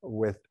box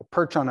with a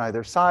perch on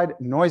either side,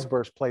 noise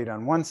burst played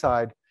on one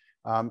side,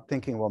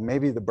 thinking, well,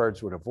 maybe the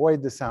birds would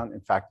avoid the sound.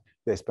 In fact,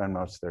 they spend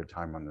most of their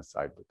time on the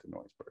side with the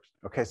noise burst.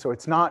 Okay, so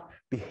it's not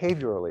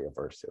behaviorally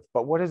aversive,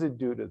 but what does it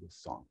do to the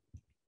song?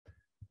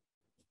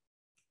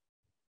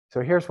 So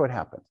here's what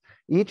happens.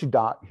 Each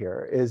dot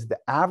here is the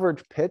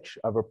average pitch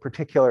of a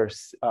particular,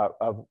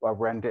 of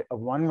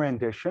one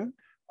rendition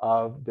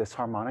of this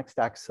harmonic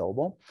stacked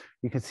syllable.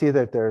 You can see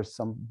that there's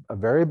a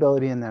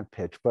variability in that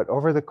pitch, but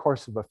over the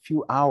course of a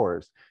few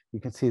hours, you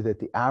can see that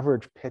the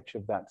average pitch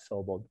of that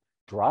syllable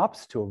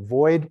drops to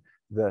avoid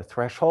the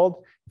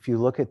threshold. If you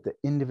look at the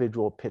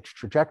individual pitch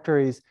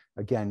trajectories,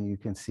 again, you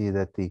can see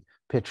that the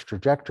pitch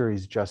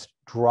trajectories just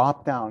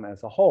drop down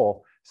as a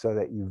whole so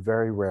that you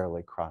very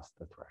rarely cross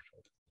the threshold.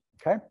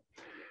 Okay,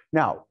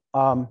 now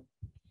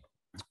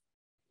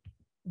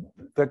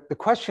the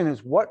question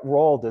is, what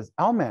role does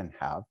L-man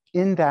have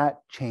in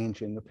that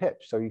change in the pitch?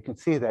 So you can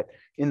see that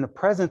in the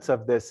presence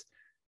of this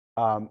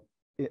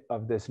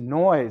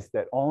noise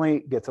that only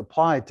gets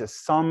applied to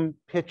some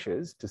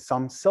pitches, to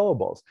some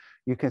syllables,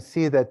 you can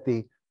see that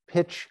the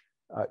pitch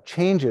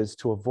changes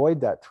to avoid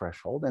that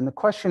threshold. And the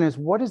question is,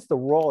 what is the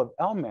role of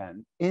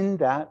L-man in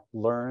that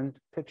learned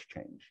pitch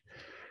change?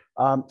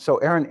 So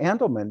Aaron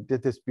Andelman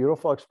did this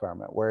beautiful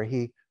experiment where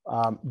he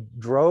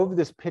drove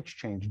this pitch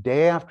change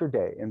day after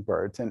day in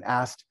birds and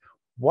asked,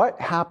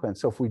 what happens?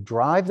 So if we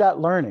drive that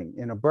learning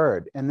in a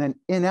bird and then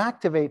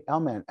inactivate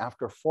L-man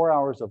after 4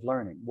 hours of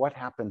learning, what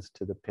happens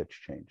to the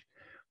pitch change?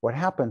 What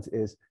happens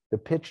is the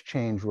pitch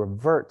change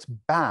reverts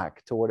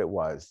back to what it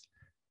was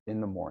in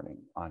the morning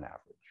on average.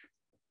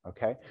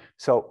 Okay,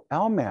 so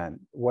L-man,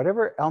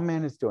 whatever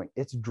L-man is doing,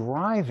 it's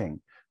driving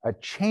a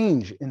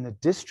change in the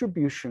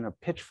distribution of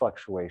pitch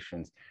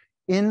fluctuations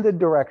in the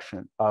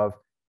direction of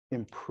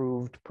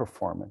improved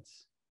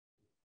performance,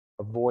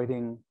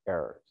 avoiding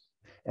errors.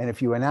 And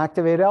if you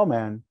inactivate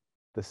L-man,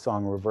 the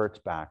song reverts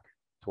back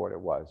to what it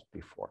was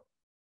before.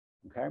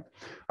 Okay,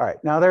 all right,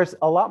 now there's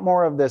a lot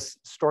more of this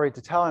story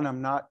to tell,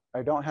 and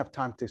I don't have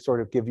time to sort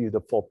of give you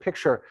the full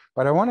picture,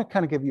 but I want to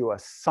kind of give you a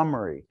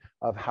summary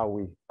of how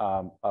we,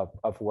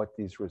 of what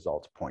these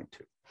results point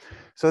to.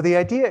 So the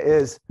idea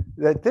is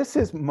that this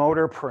is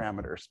motor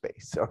parameter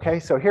space. Okay,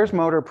 so here's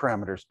motor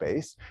parameter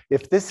space.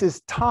 If this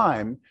is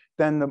time,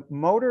 then the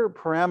motor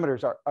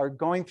parameters are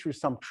going through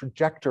some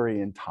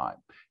trajectory in time.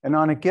 And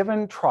on a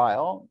given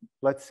trial,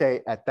 let's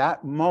say at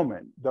that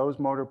moment, those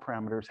motor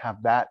parameters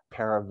have that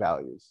pair of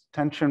values,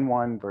 tension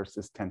 1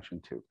 versus tension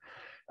 2.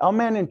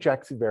 L-man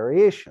injects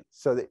variations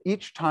so that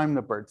each time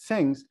the bird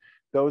sings,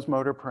 those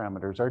motor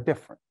parameters are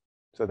different.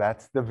 So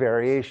that's the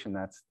variation,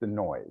 that's the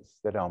noise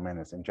that L-man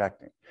is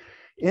injecting.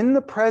 In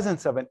the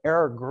presence of an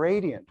error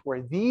gradient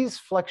where these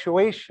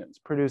fluctuations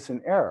produce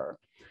an error,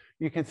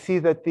 you can see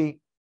that the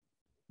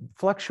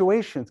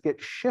fluctuations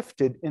get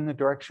shifted in the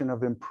direction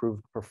of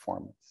improved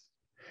performance.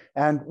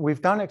 And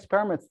we've done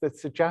experiments that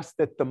suggest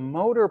that the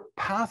motor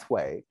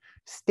pathway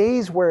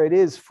stays where it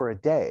is for a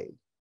day,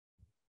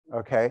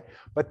 okay?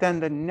 But then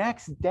the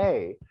next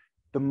day,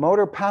 the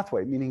motor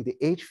pathway, meaning the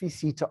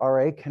HVC to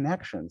RA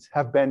connections,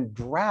 have been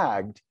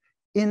dragged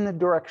in the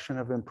direction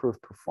of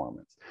improved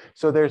performance.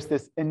 So there's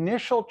this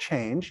initial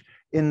change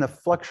in the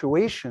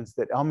fluctuations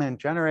that L-man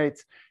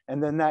generates,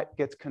 and then that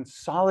gets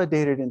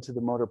consolidated into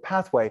the motor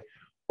pathway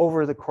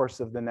over the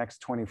course of the next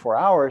 24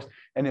 hours.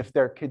 And if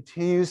there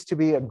continues to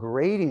be a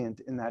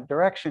gradient in that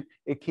direction,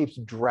 it keeps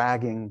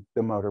dragging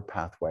the motor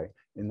pathway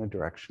in the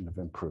direction of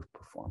improved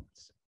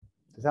performance.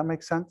 Does that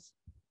make sense?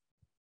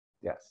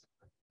 Yes.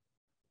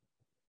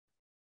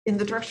 In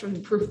the direction of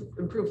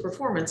improved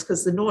performance,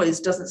 because the noise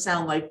doesn't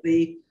sound like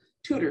the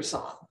tutor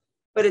song,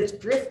 but it's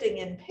drifting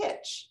in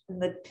pitch, and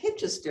the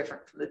pitch is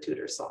different from the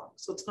tutor song.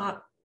 So it's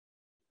not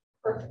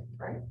perfect,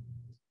 right?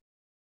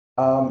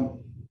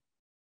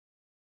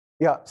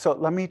 Yeah, so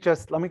let me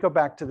go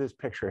back to this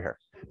picture here.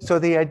 So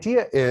the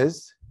idea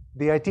is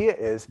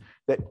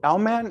that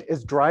L-man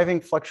is driving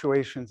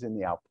fluctuations in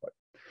the output.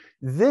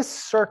 This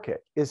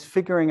circuit is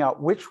figuring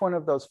out which one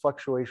of those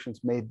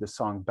fluctuations made the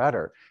song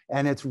better,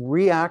 and it's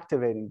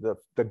reactivating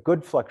the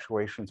good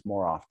fluctuations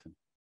more often.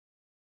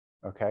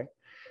 Okay?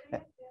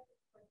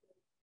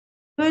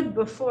 Good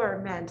before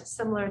meant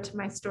similar to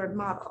my stored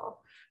model.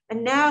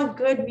 And now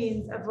good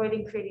means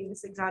avoiding creating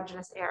this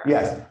exogenous error.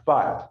 Yes,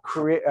 but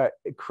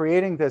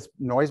creating this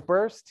noise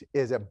burst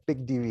is a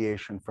big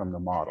deviation from the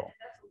model.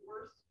 That's a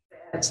worse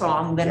bad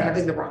song than Yes.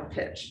 having the wrong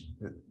pitch.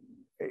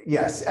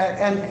 Yes,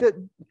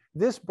 and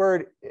this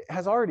bird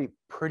has already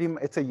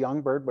it's a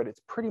young bird, but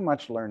it's pretty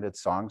much learned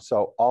its song.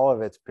 So all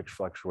of its pitch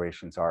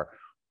fluctuations are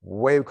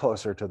way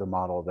closer to the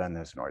model than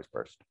this noise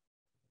burst.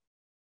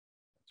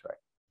 That's right.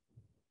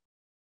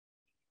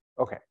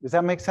 Okay, does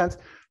that make sense?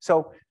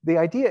 So the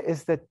idea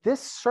is that this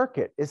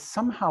circuit is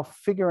somehow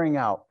figuring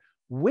out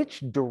which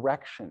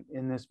direction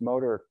in this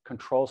motor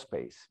control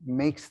space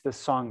makes the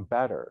song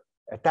better.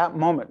 At that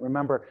moment,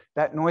 remember,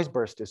 that noise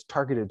burst is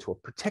targeted to a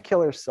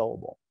particular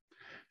syllable.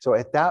 So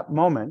at that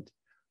moment,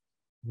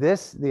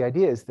 the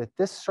idea is that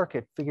this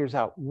circuit figures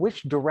out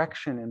which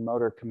direction in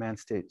motor command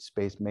state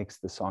space makes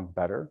the song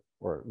better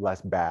or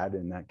less bad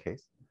in that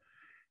case.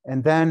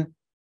 And then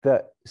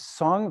the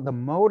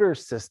motor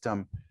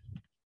system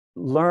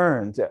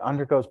learns, it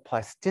undergoes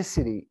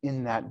plasticity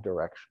in that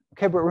direction.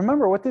 Okay, but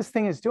remember what this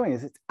thing is doing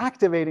is it's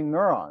activating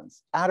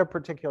neurons at a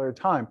particular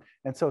time.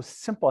 And so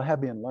simple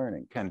Hebbian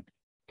learning can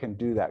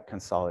do that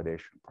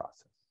consolidation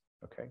process.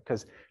 Okay,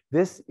 because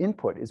this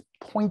input is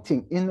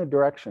pointing in the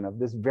direction of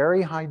this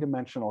very high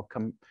dimensional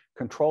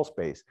control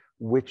space,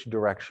 which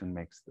direction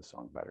makes the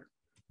song better.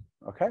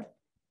 Okay,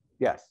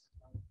 yes.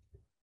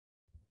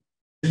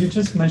 You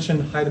just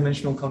mentioned high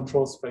dimensional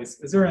control space.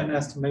 Is there an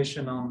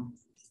estimation on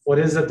what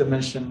is the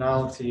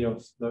dimensionality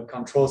of the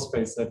control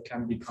space that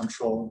can be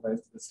controlled by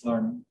this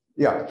learning?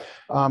 Yeah,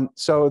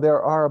 so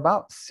there are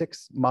about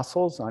 6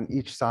 muscles on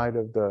each side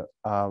of the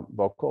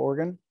vocal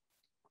organ.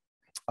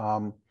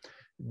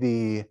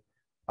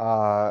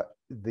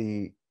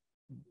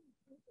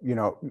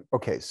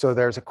 Okay, so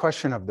there's a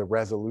question of the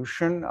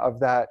resolution of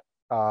that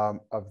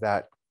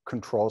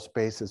control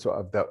space,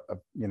 of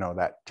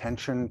that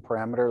tension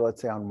parameter,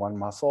 let's say on one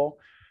muscle.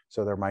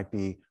 So there might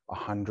be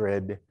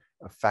 100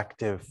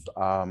 effective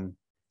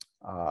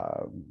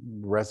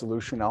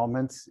resolution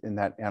elements in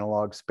that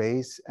analog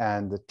space,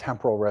 and the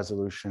temporal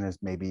resolution is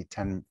maybe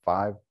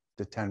 5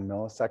 to 10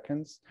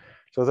 milliseconds.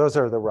 So those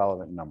are the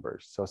relevant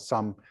numbers. So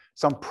some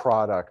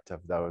product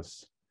of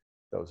those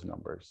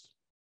numbers.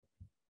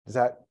 Does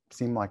that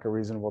seem like a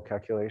reasonable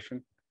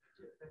calculation?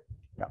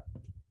 Yeah.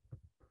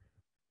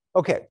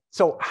 Okay,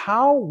 so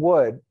how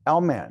would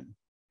Elman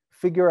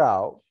figure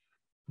out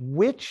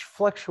which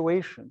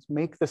fluctuations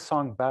make the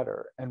song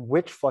better and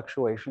which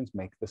fluctuations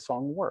make the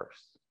song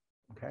worse?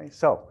 Okay,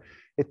 so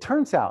it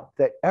turns out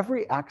that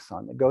every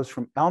axon that goes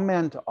from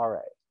Elman to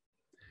RA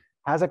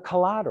has a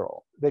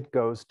collateral that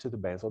goes to the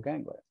basal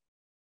ganglia.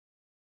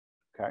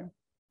 Okay.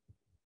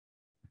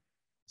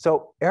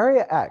 So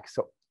area X,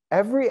 so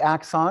every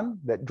axon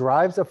that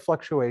drives a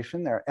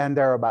fluctuation there, and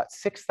there are about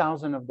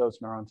 6,000 of those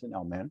neurons in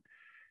Elman,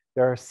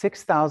 there are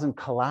 6,000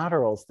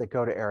 collaterals that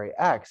go to area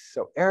X.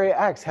 So area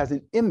X has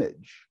an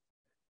image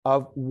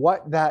of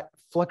what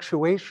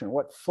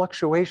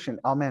fluctuation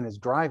Elman is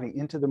driving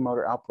into the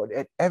motor output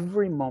at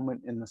every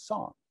moment in the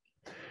song.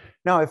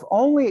 Now, if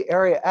only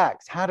area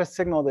X had a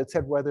signal that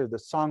said whether the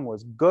song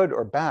was good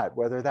or bad,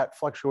 whether that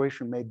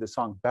fluctuation made the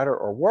song better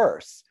or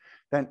worse,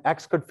 then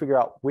X could figure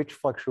out which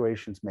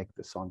fluctuations make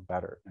the song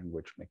better and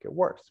which make it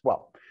worse.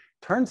 Well,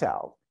 turns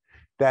out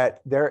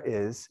that there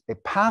is a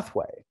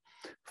pathway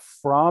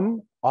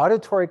from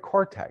auditory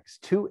cortex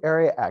to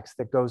area X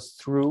that goes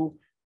through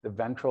the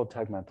ventral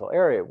tegmental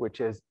area, which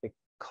is a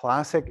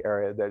classic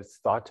area that is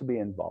thought to be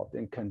involved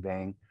in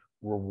conveying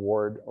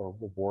reward or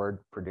reward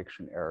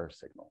prediction error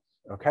signals.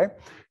 Okay,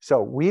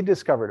 so we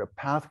discovered a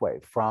pathway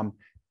from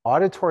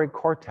auditory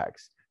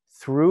cortex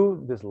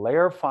through this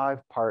layer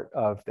 5 part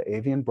of the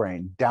avian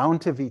brain down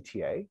to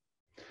VTA.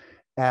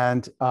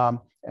 And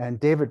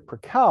David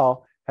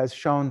Perkel has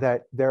shown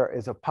that there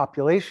is a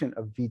population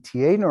of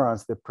VTA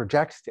neurons that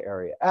projects to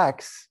area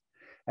X.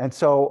 And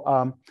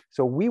so,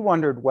 so we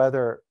wondered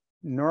whether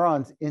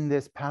neurons in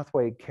this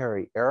pathway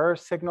carry error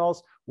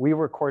signals. We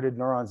recorded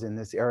neurons in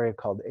this area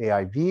called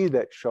AIV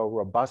that show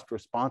robust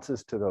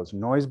responses to those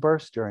noise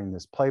bursts during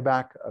this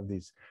playback of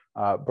these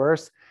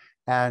bursts.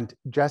 And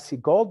Jesse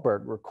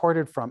Goldberg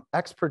recorded from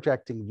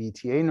X-projecting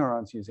VTA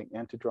neurons using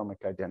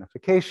antidromic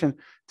identification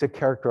to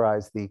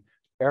characterize the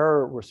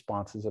error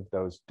responses of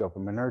those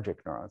dopaminergic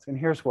neurons. And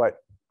here's what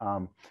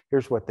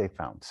they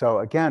found. So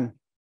again,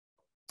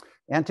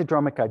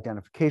 antidromic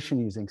identification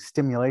using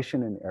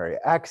stimulation in area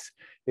X.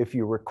 If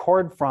you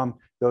record from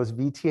those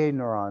VTA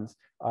neurons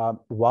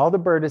while the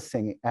bird is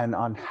singing, and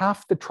on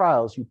half the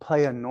trials, you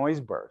play a noise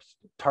burst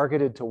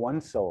targeted to one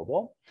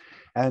syllable.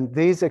 And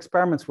these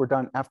experiments were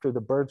done after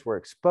the birds were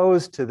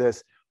exposed to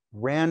this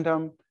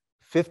random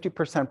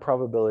 50%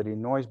 probability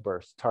noise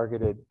burst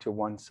targeted to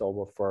one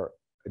syllable for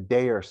a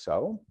day or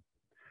so.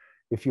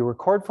 If you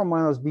record from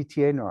one of those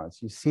VTA neurons,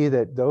 you see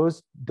that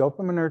those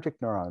dopaminergic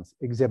neurons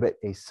exhibit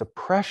a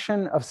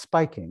suppression of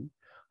spiking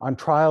on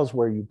trials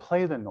where you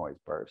play the noise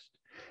burst,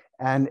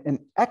 and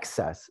an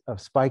excess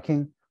of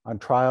spiking on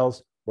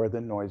trials where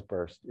the noise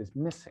burst is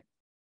missing.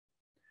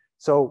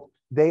 So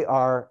they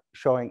are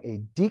showing a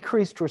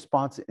decreased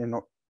response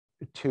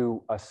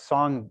to a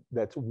song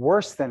that's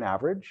worse than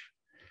average,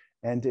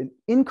 and an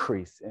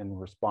increase in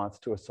response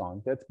to a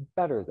song that's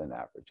better than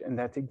average. And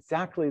that's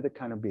exactly the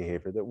kind of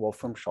behavior that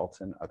Wolfram Schultz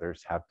and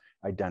others have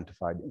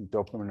identified in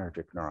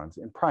dopaminergic neurons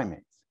in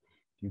primates.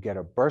 You get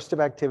a burst of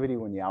activity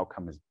when the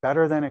outcome is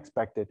better than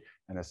expected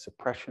and a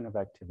suppression of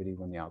activity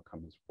when the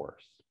outcome is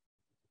worse.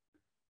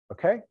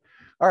 Okay?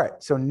 All right,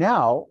 so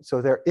now,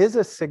 so there is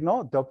a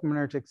signal,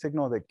 dopaminergic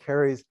signal that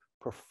carries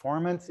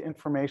performance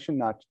information,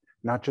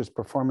 not just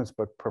performance,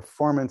 but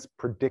performance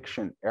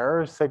prediction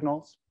error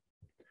signals.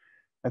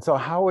 And so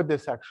how would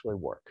this actually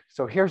work?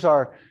 So here's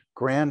our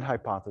grand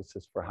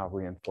hypothesis for how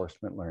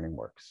reinforcement learning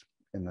works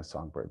in the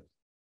Songbird.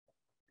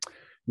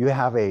 You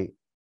have a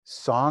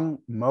song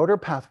motor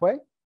pathway,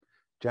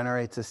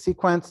 generates a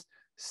sequence,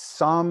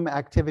 some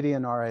activity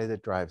in RA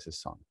that drives a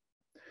song.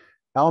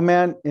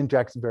 LMAN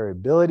injects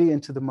variability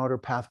into the motor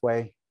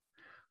pathway.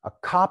 A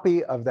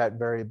copy of that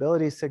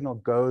variability signal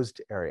goes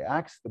to area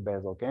X, the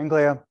basal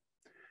ganglia.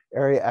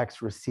 Area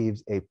X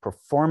receives a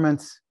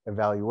performance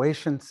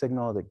evaluation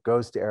signal that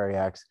goes to area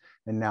X.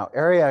 And now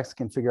area X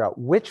can figure out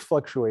which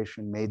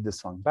fluctuation made the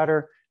song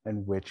better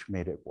and which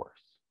made it worse.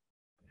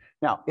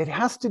 Now, it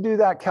has to do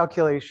that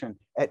calculation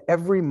at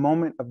every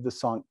moment of the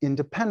song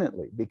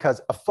independently, because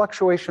a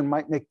fluctuation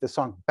might make the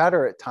song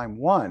better at time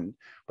 1,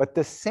 but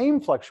the same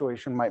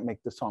fluctuation might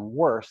make the song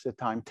worse at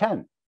time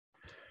 10.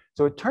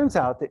 So it turns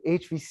out that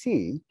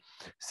HVC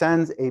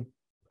sends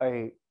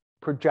a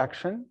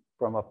projection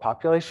from a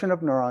population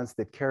of neurons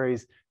that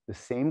carries the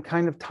same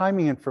kind of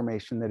timing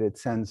information that it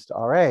sends to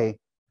RA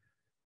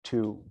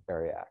to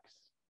area X.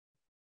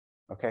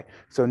 Okay,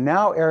 so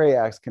now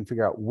area X can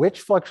figure out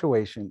which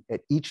fluctuation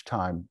at each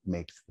time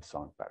makes the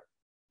song better.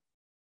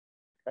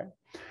 Okay,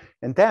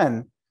 and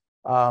then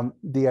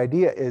the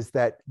idea is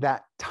that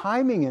that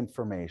timing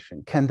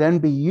information can then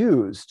be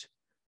used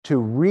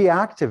to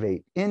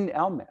reactivate in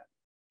LMAN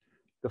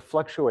the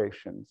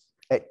fluctuations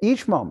at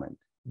each moment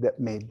that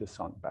made the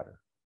song better.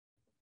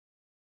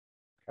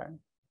 Okay,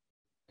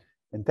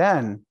 and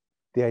then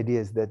the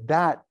idea is that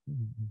that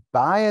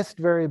biased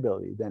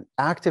variability then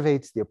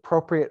activates the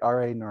appropriate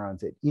RA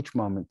neurons at each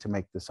moment to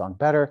make the song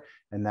better,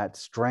 and that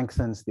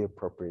strengthens the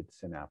appropriate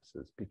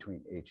synapses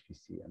between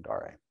HVC and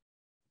RA.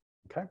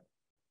 Okay,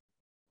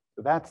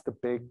 so that's the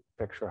big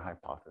picture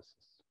hypothesis.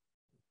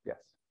 Yes.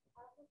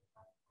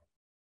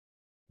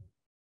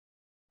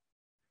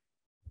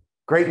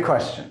 Great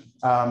question.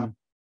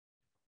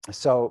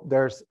 So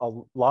there's a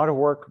lot of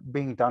work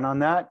being done on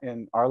that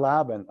in our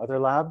lab and other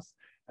labs.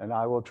 And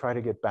I will try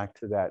to get back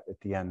to that at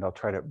the end. I'll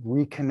try to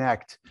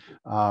reconnect.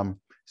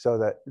 So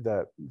that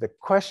the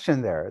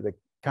question there, the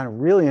kind of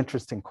really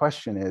interesting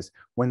question is,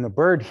 when the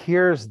bird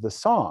hears the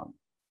song,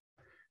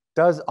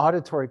 does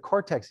auditory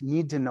cortex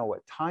need to know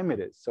what time it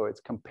is? So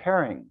it's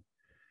comparing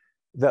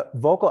the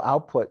vocal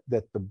output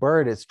that the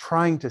bird is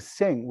trying to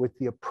sing with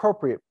the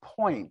appropriate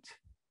point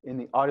in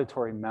the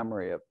auditory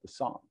memory of the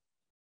song,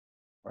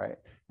 right?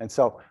 And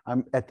so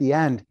at the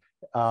end,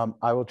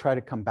 I will try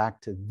to come back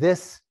to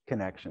this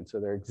connection. So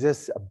there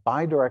exists a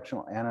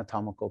bidirectional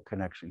anatomical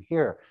connection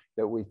here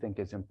that we think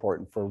is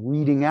important for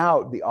reading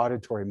out the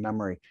auditory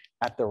memory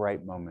at the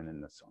right moment in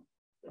the song.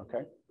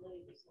 Okay.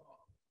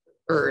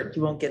 Bird,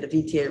 you won't get a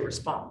VTA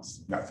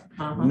response. No.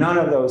 None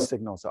of those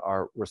signals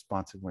are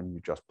responsive when you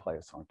just play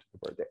a song to the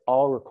bird. They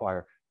all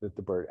require that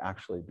the bird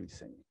actually be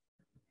singing.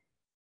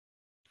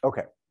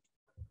 Okay.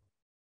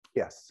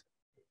 Yes.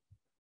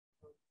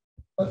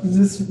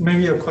 This may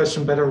be a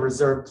question better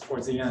reserved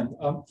for the end.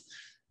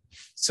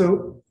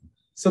 So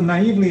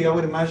naively, I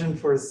would imagine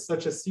for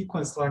such a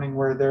sequence learning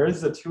where there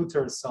is a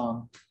tutor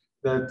song,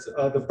 that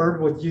the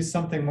bird would use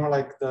something more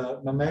like the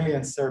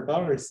mammalian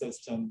cerebellary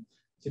system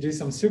to do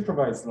some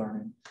supervised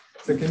learning.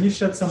 So can you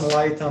shed some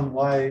light on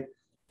why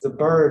the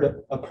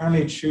bird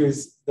apparently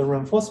choose the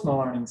reinforcement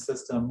learning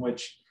system,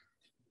 which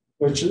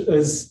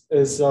is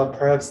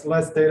perhaps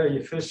less data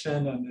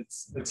efficient, and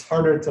it's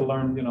harder to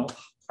learn,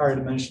 higher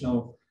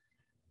dimensional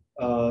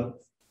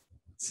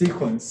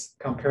sequence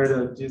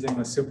compared to using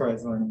a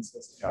supervised learning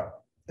system? Yeah.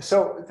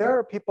 So there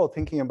are people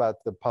thinking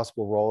about the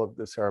possible role of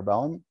the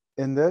cerebellum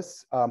in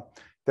this.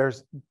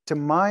 To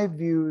my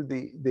view,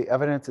 the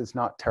evidence is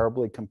not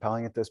terribly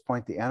compelling at this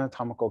point. The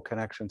anatomical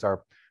connections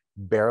are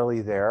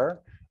barely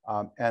there.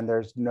 And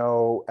there's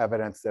no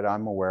evidence that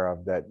I'm aware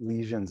of that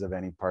lesions of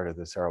any part of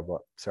the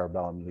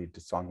cerebellum lead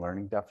to song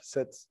learning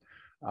deficits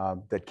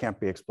that can't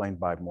be explained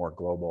by more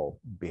global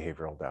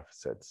behavioral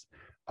deficits.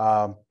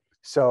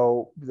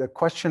 So the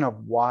question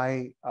of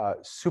why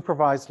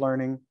supervised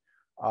learning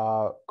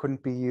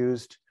couldn't be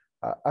used,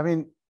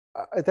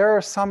 there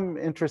are some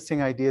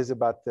interesting ideas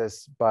about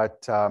this,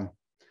 but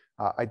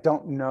I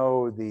don't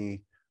know the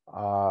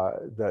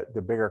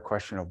bigger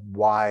question of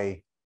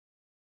why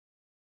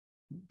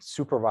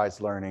supervised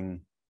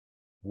learning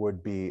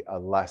would be a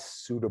less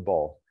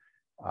suitable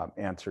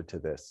answer to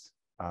this.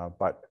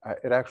 But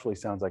it actually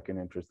sounds like an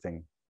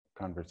interesting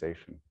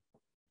conversation.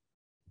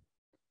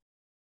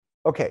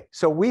 Okay,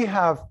 so we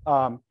have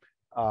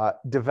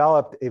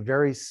developed a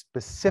very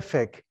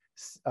specific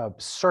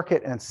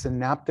circuit and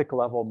synaptic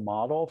level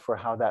model for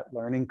how that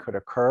learning could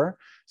occur.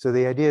 So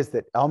the idea is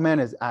that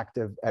LMAN is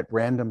active at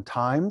random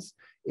times.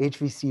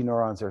 HVC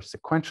neurons are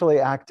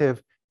sequentially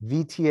active.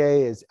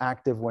 VTA is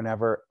active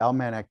whenever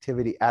LMAN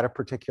activity at a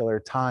particular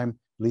time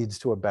leads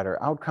to a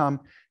better outcome.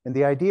 And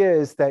the idea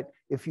is that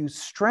if you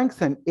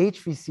strengthen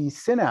HVC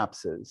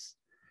synapses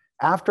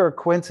after a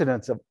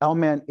coincidence of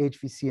LMAN,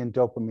 HVC, and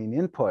dopamine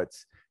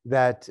inputs,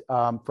 that,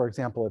 for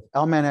example, if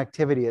LMAN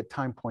activity at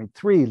time point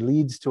 3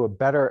 leads to a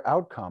better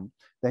outcome,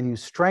 then you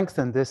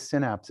strengthen this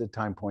synapse at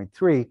time point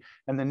 3.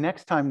 And the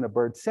next time the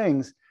bird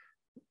sings,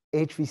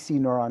 HVC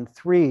neuron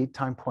 3,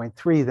 time point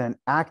 3, then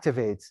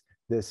activates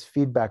this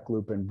feedback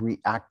loop and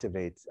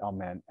reactivates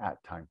LMAN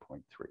at time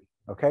point 3.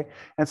 Okay,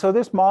 and so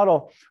this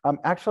model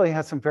actually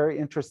has some very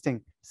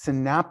interesting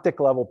synaptic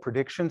level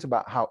predictions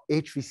about how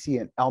HVC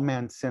and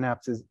LMAN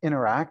synapses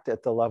interact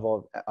at the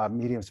level of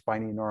medium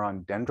spiny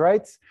neuron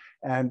dendrites.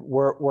 And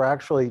we're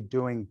actually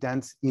doing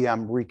dense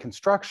EM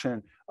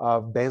reconstruction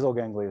of basal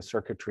ganglia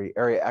circuitry,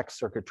 area X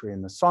circuitry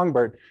in the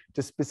Songbird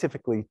to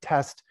specifically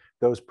test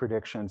those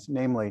predictions,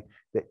 namely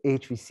that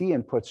HVC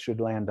inputs should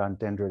land on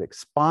dendritic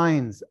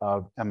spines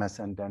of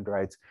MSN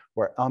dendrites,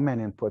 where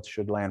LMAN inputs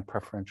should land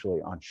preferentially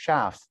on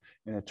shafts.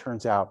 And it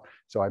turns out,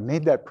 so I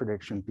made that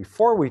prediction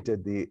before we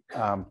did the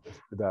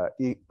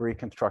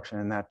reconstruction,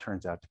 and that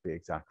turns out to be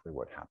exactly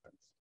what happens.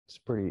 It's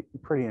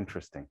pretty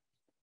interesting.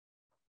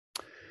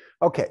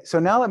 Okay, so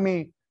now let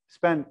me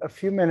spend a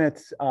few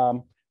minutes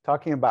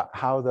talking about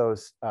how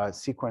those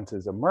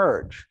sequences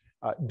emerge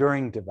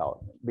during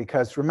development.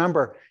 Because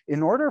remember,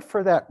 in order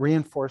for that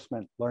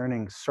reinforcement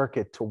learning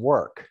circuit to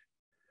work,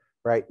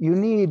 right, you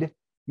need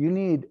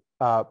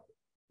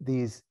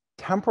these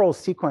temporal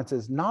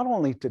sequences not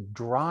only to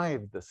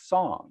drive the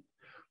song,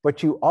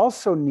 but you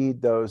also need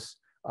those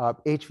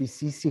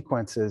HVC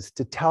sequences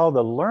to tell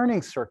the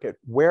learning circuit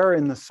where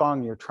in the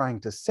song you're trying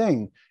to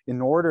sing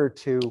in order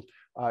to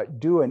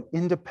do an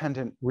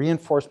independent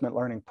reinforcement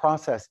learning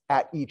process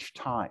at each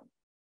time.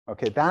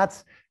 Okay,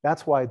 that's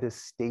why this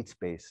state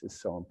space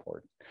is so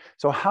important.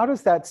 So how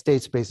does that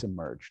state space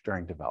emerge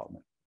during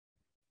development?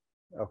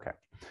 Okay.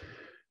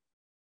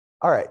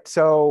 All right,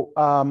 so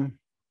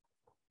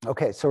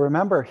okay, so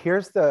remember,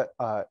 here's the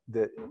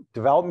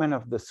development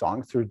of the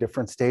song through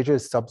different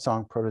stages: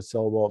 subsong,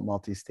 protosyllable,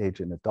 multi-stage,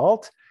 and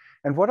adult.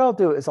 And what I'll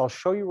do is I'll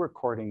show you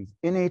recordings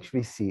in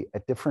HVC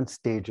at different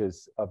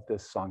stages of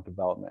this song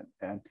development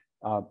and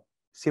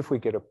see if we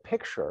get a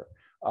picture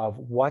of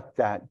what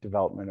that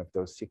development of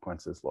those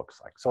sequences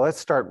looks like. So let's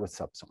start with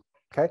subsong,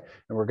 okay?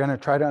 And we're gonna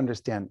try to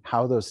understand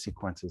how those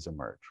sequences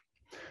emerge.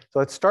 So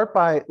let's start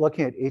by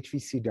looking at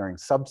HVC during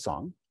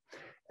subsong.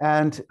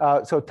 And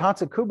so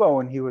Tatsukubo,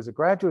 when he was a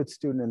graduate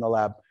student in the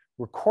lab,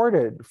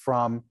 recorded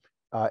from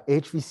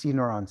HVC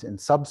neurons in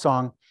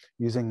subsong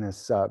using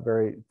this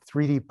very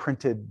 3D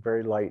printed,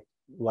 very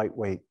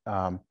lightweight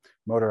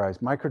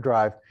motorized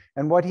microdrive.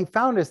 And what he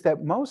found is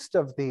that most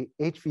of the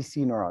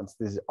HVC neurons,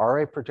 these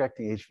RA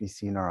projecting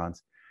HVC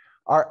neurons,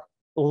 are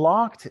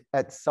locked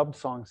at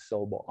subsong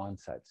syllable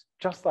onsets,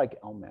 just like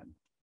LMAN,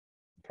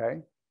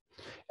 okay?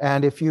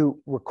 And if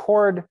you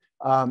record,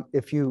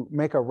 if you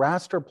make a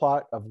raster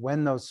plot of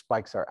when those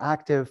spikes are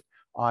active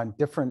on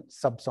different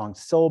subsong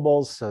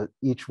syllables, so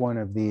each one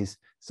of these,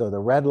 so the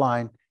red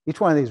line, each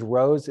one of these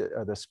rows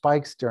are the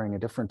spikes during a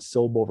different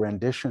syllable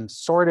rendition,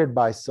 sorted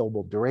by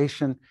syllable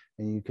duration,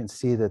 and you can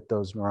see that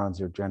those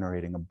neurons are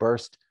generating a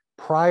burst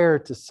prior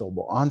to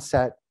syllable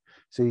onset.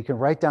 So you can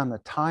write down the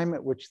time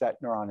at which that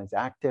neuron is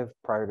active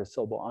prior to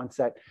syllable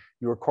onset.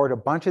 You record a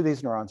bunch of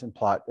these neurons and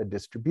plot a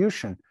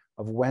distribution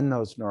of when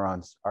those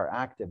neurons are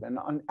active. And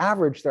on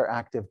average, they're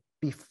active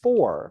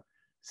before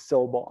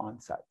syllable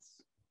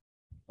onsets,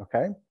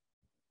 okay?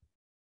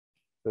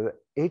 So the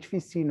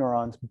HVC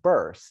neurons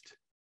burst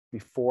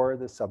before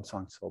the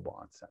subsong syllable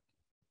onset.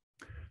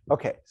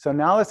 Okay, so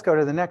now let's go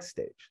to the next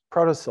stage,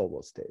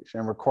 protosyllable stage,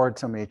 and record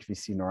some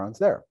HVC neurons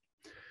there.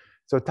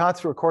 So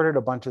Tots recorded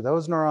a bunch of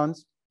those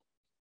neurons,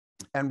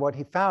 and what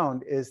he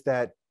found is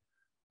that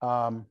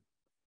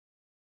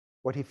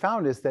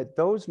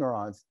those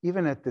neurons,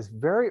 even at this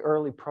very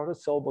early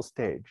protosyllable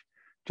stage,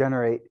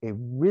 generate a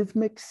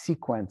rhythmic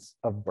sequence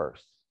of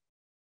bursts.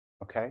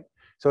 Okay,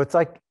 so it's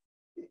like,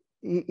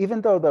 even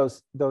though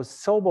those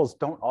syllables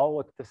don't all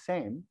look the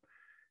same,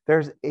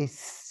 there's a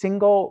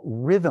single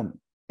rhythm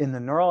in the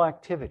neural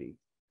activity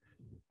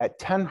at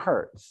 10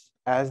 hertz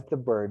as the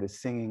bird is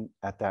singing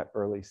at that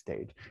early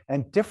stage.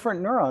 And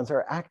different neurons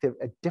are active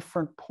at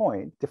different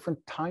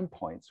time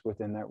points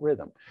within that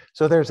rhythm.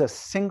 So there's a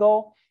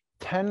single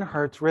 10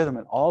 hertz rhythm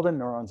and all the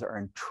neurons are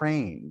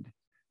entrained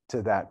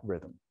to that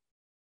rhythm.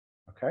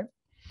 Okay,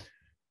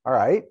 all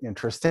right,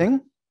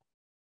 interesting.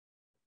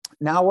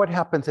 Now what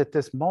happens at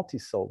this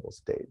multi-syllable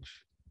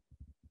stage?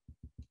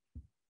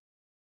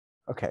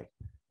 Okay.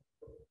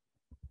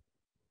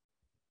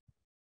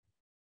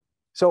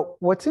 So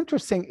what's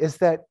interesting is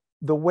that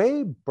the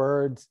way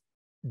birds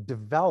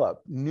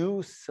develop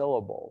new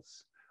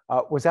syllables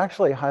was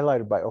actually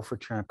highlighted by Ofer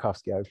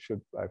Chernikovsky.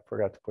 I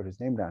forgot to put his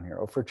name down here.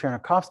 Ofer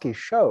Chernikovsky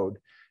showed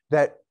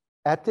that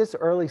at this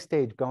early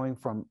stage, going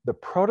from the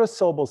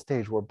protosyllable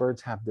stage where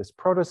birds have this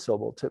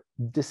protosyllable to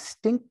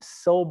distinct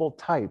syllable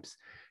types,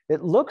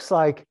 it looks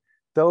like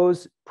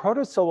those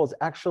protosyllables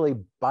actually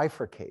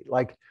bifurcate.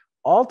 Like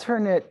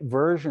alternate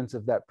versions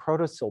of that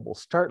protosyllable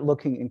start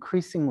looking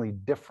increasingly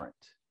different.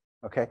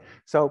 Okay,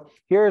 so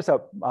here's a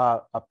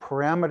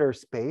parameter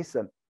space,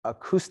 an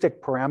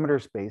acoustic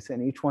parameter space,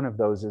 and each one of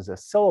those is a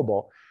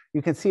syllable.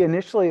 You can see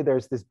initially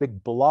there's this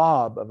big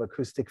blob of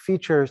acoustic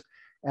features,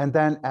 and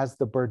then as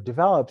the bird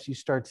develops, you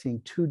start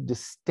seeing two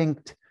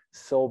distinct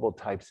syllable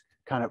types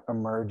kind of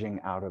emerging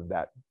out of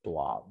that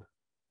blob.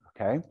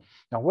 Okay,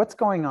 now what's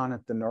going on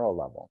at the neural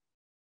level?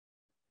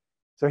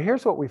 So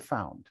here's what we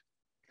found.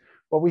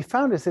 What we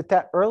found is at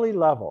that early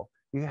level,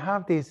 you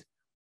have these,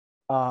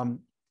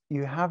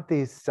 you have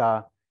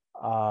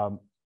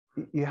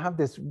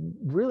this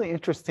really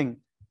interesting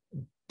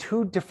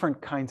two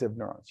different kinds of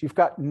neurons. You've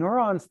got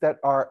neurons that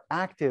are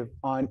active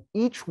on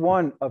each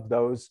one of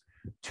those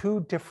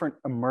two different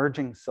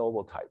emerging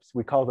syllable types.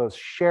 We call those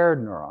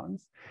shared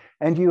neurons.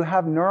 And you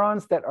have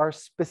neurons that are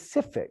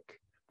specific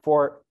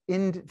for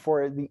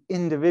the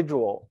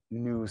individual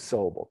new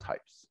syllable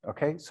types.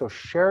 Okay, so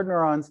shared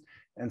neurons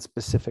and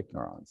specific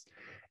neurons.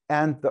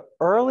 And the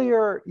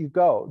earlier you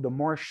go, the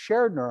more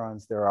shared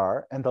neurons there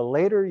are, and the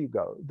later you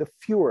go, the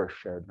fewer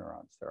shared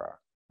neurons there are.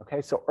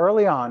 Okay, so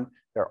early on,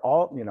 they're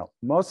all,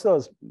 most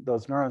of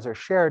those neurons are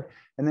shared,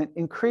 and then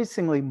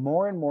increasingly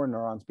more and more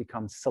neurons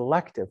become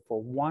selective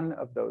for one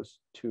of those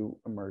two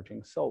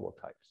emerging syllable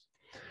types.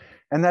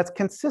 And that's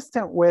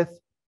consistent with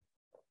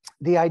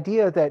the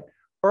idea that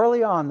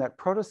early on, that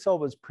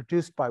protosyllable is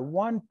produced by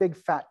one big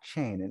fat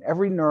chain, and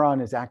every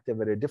neuron is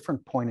active at a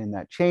different point in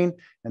that chain,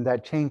 and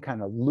that chain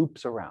kind of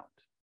loops around,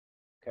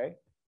 okay?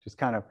 Just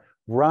kind of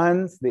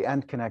runs, the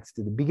end connects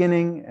to the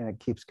beginning, and it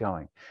keeps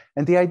going.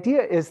 And the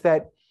idea is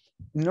that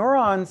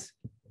neurons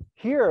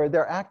here,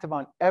 they're active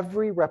on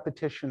every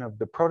repetition of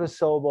the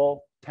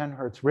protosyllable 10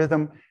 Hertz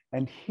rhythm,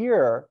 and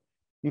here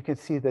you can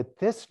see that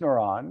this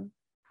neuron,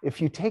 if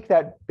you take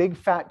that big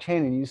fat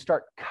chain and you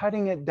start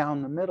cutting it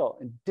down the middle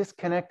and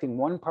disconnecting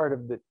one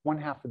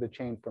half of the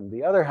chain from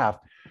the other half,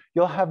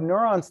 you'll have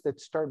neurons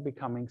that start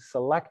becoming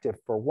selective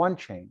for one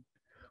chain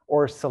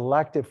or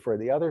selective for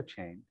the other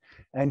chain.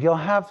 And you'll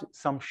have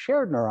some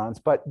shared neurons,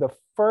 but the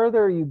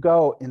further you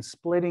go in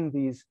splitting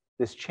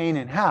this chain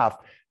in half,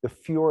 the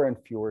fewer and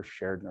fewer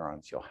shared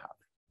neurons you'll have.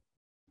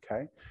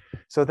 Okay,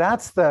 so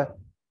that's the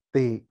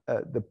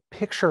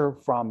picture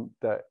from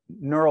the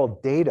neural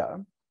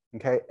data.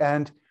 Okay,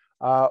 and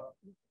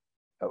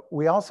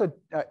we also,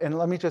 and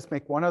let me just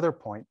make one other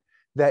point,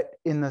 that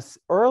in this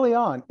early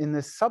on, in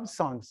this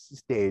subsong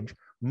stage,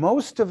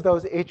 most of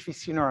those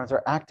HVC neurons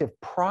are active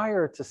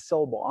prior to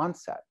syllable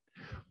onset.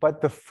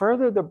 But the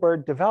further the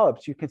bird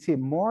develops, you can see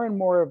more and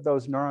more of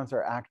those neurons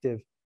are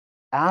active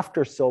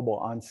after syllable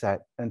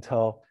onset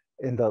until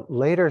in the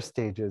later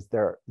stages,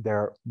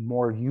 they're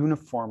more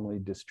uniformly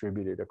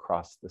distributed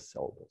across the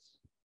syllables.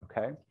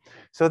 Okay,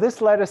 so this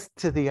led us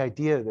to the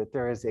idea that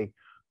there is a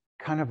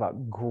kind of a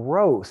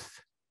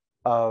growth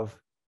of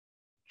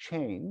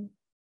chain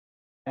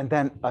and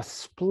then a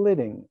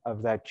splitting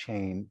of that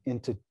chain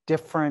into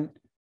different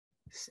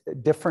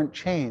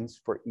chains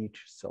for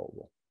each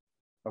syllable.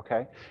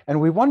 Okay, and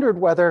we wondered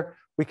whether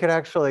we could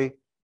actually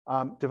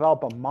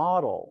develop a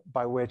model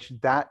by which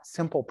that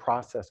simple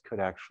process could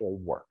actually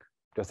work.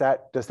 Does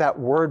that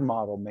word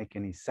model make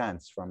any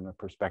sense from the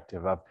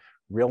perspective of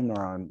real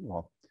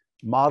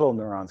model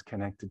neurons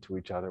connected to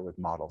each other with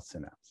model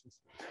synapses?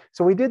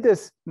 So we did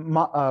this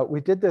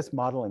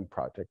modeling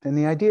project, and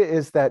the idea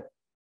is that,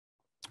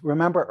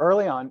 remember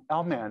early on,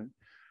 LMAN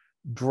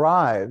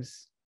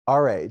drives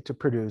RA to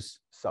produce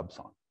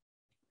subsong.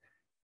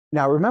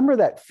 Now remember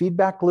that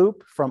feedback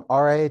loop from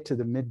RA to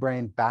the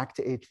midbrain back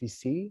to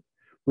HVC?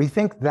 We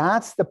think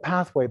that's the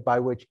pathway by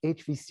which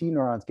HVC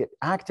neurons get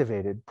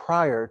activated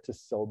prior to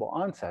syllable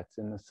onsets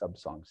in the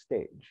subsong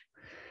stage.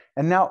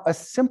 And now a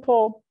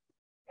simple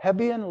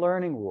Hebbian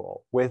learning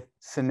rule with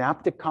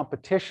synaptic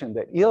competition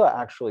that Ela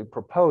actually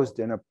proposed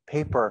in a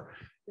paper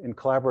in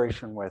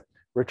collaboration with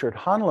Richard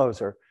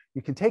Hanloser,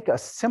 you can take a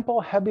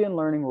simple Hebbian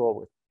learning rule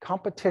with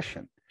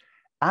competition,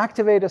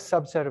 activate a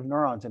subset of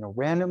neurons in a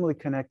randomly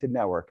connected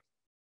network,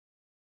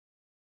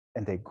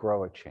 and they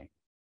grow a chain.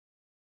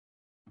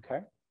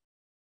 Okay?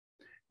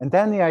 And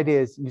then the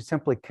idea is you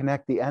simply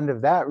connect the end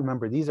of that.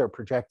 Remember, these are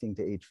projecting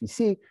to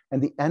HVC,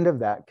 and the end of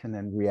that can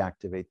then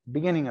reactivate the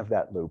beginning of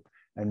that loop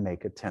and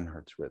make a 10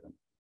 Hertz rhythm.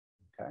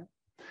 Okay?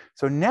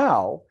 So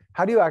now,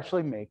 how do you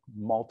actually make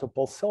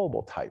multiple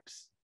syllable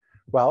types?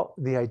 Well,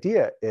 the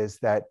idea is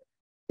that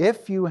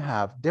if you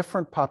have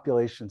different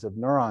populations of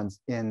neurons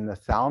in the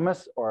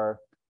thalamus or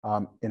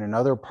in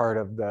another part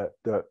of the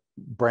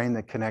brain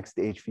that connects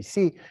to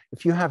HVC,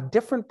 if you have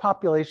different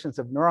populations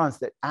of neurons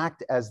that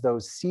act as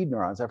those seed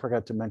neurons, I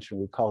forgot to mention,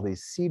 we call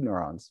these seed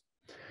neurons.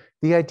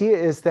 The idea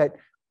is that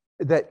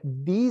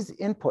these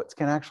inputs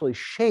can actually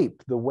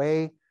shape the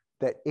way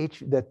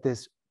that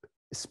this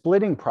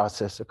splitting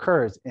process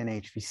occurs in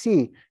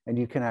HVC, and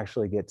you can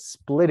actually get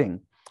splitting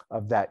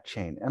of that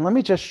chain. And let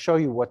me just show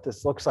you what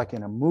this looks like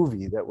in a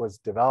movie that was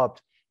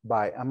developed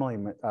by a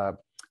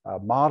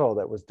model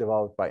that was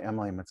developed by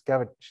Emily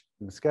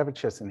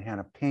Mickiewicz and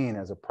Hannah Payne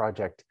as a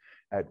project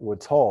at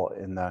Woods Hole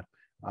in the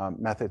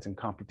Methods in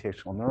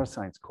Computational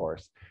Neuroscience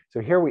course. So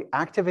here we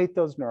activate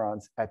those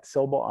neurons at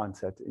syllable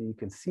onset, and you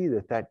can see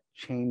that that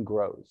chain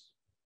grows.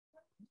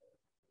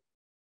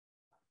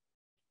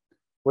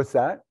 What's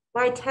that?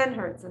 Why 10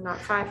 hertz and not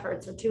 5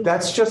 hertz or 2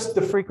 That's hertz? just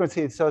the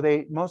frequency. So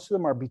most of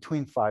them are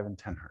between 5 and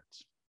 10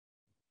 hertz.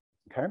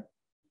 Okay.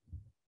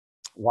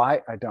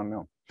 Why? I don't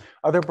know.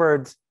 Other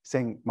birds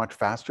sing much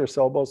faster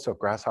syllables. So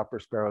grasshopper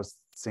sparrows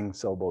sing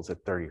syllables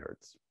at 30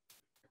 hertz.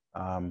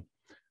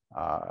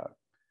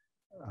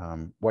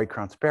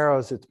 White-crowned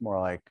sparrows, it's more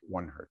like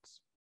 1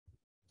 hertz.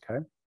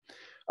 Okay.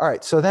 All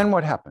right, so then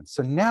what happens?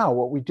 So now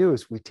what we do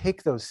is we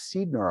take those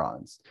seed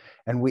neurons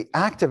and we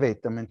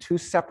activate them in 2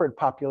 separate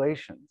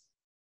populations.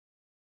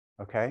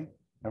 Okay,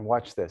 and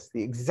watch this.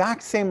 The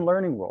exact same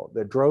learning rule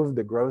that drove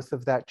the growth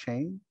of that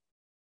chain.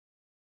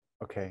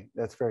 Okay,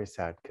 that's very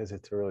sad because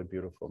it's a really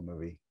beautiful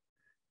movie.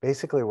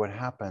 Basically what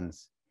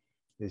happens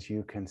is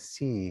you can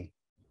see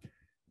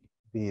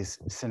these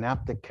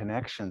synaptic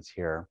connections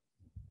here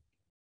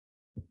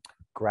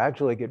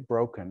gradually get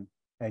broken,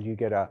 and you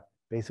get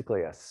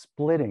basically a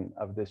splitting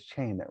of this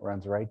chain that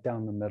runs right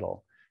down the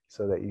middle,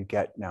 so that you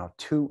get now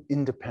 2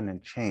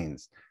 independent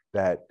chains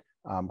that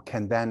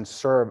can then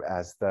serve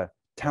as the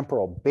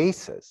temporal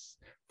basis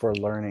for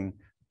learning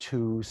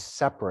 2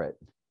 separate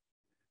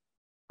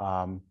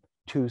song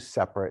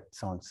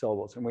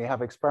syllables. And we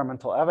have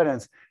experimental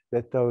evidence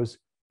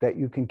that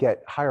you can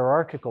get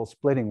hierarchical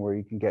splitting, where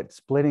you can get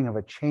splitting of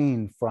a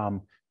chain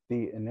from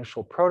the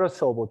initial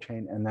protosyllable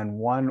chain, and then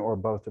one or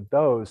both of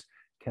those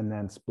can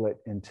then split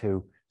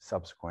into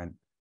subsequent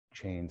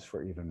chains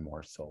for even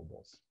more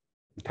syllables.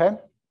 Okay?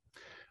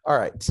 All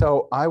right,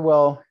 so I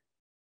will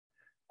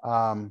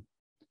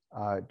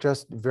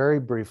just very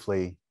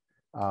briefly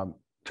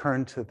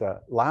turn to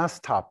the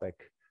last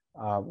topic,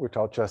 which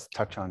I'll just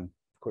touch on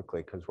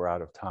quickly because we're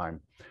out of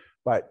time.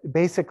 But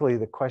basically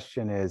the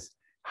question is,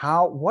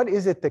 what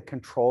is it that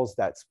controls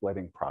that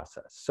splitting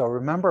process? So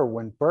remember,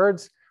 when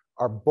birds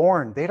are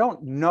born, they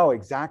don't know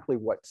exactly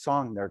what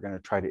song they're going to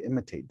try to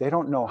imitate. They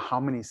don't know how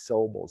many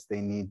syllables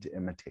they need to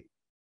imitate.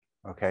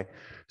 Okay,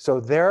 so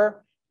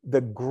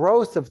the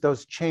growth of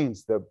those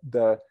chains,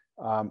 the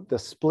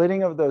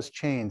splitting of those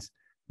chains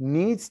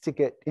needs to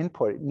get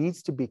input. It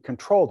needs to be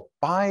controlled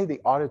by the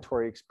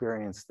auditory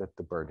experience that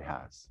the bird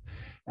has.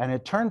 And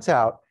it turns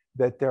out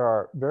that there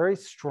are very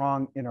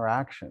strong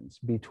interactions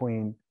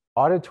between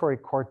auditory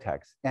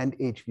cortex and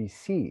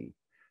HVC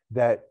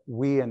that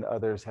we and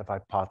others have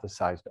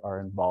hypothesized are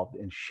involved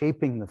in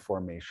shaping the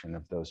formation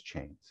of those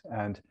chains.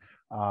 And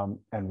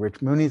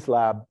Rich Mooney's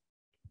lab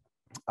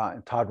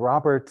and Todd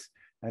Roberts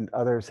and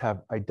others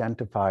have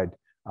identified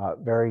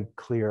very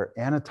clear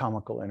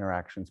anatomical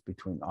interactions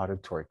between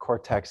auditory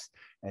cortex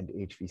and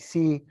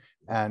HVC.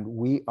 And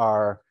we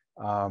are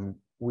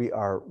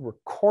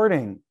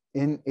recording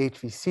in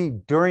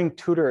HVC during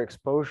tutor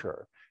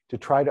exposure to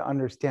try to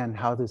understand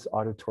how this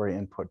auditory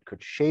input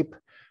could shape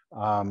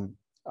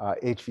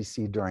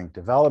HVC during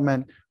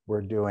development.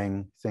 We're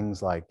doing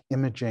things like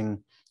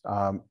imaging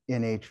in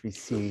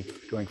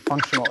HVC, doing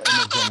functional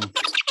imaging.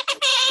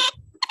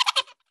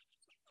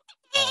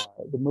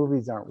 The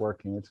movies aren't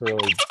working. It's a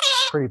really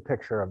pretty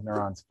picture of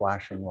neurons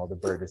flashing while the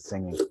bird is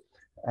singing.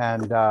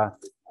 And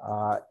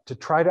to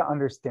try to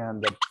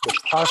understand the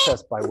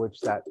process by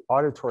which that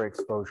auditory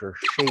exposure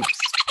shapes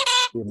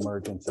the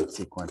emergence of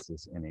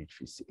sequences in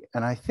HVC.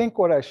 And I think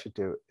what I should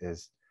do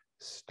is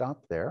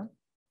stop there.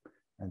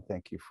 And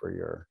thank you for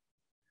your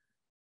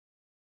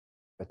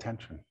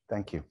attention.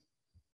 Thank you.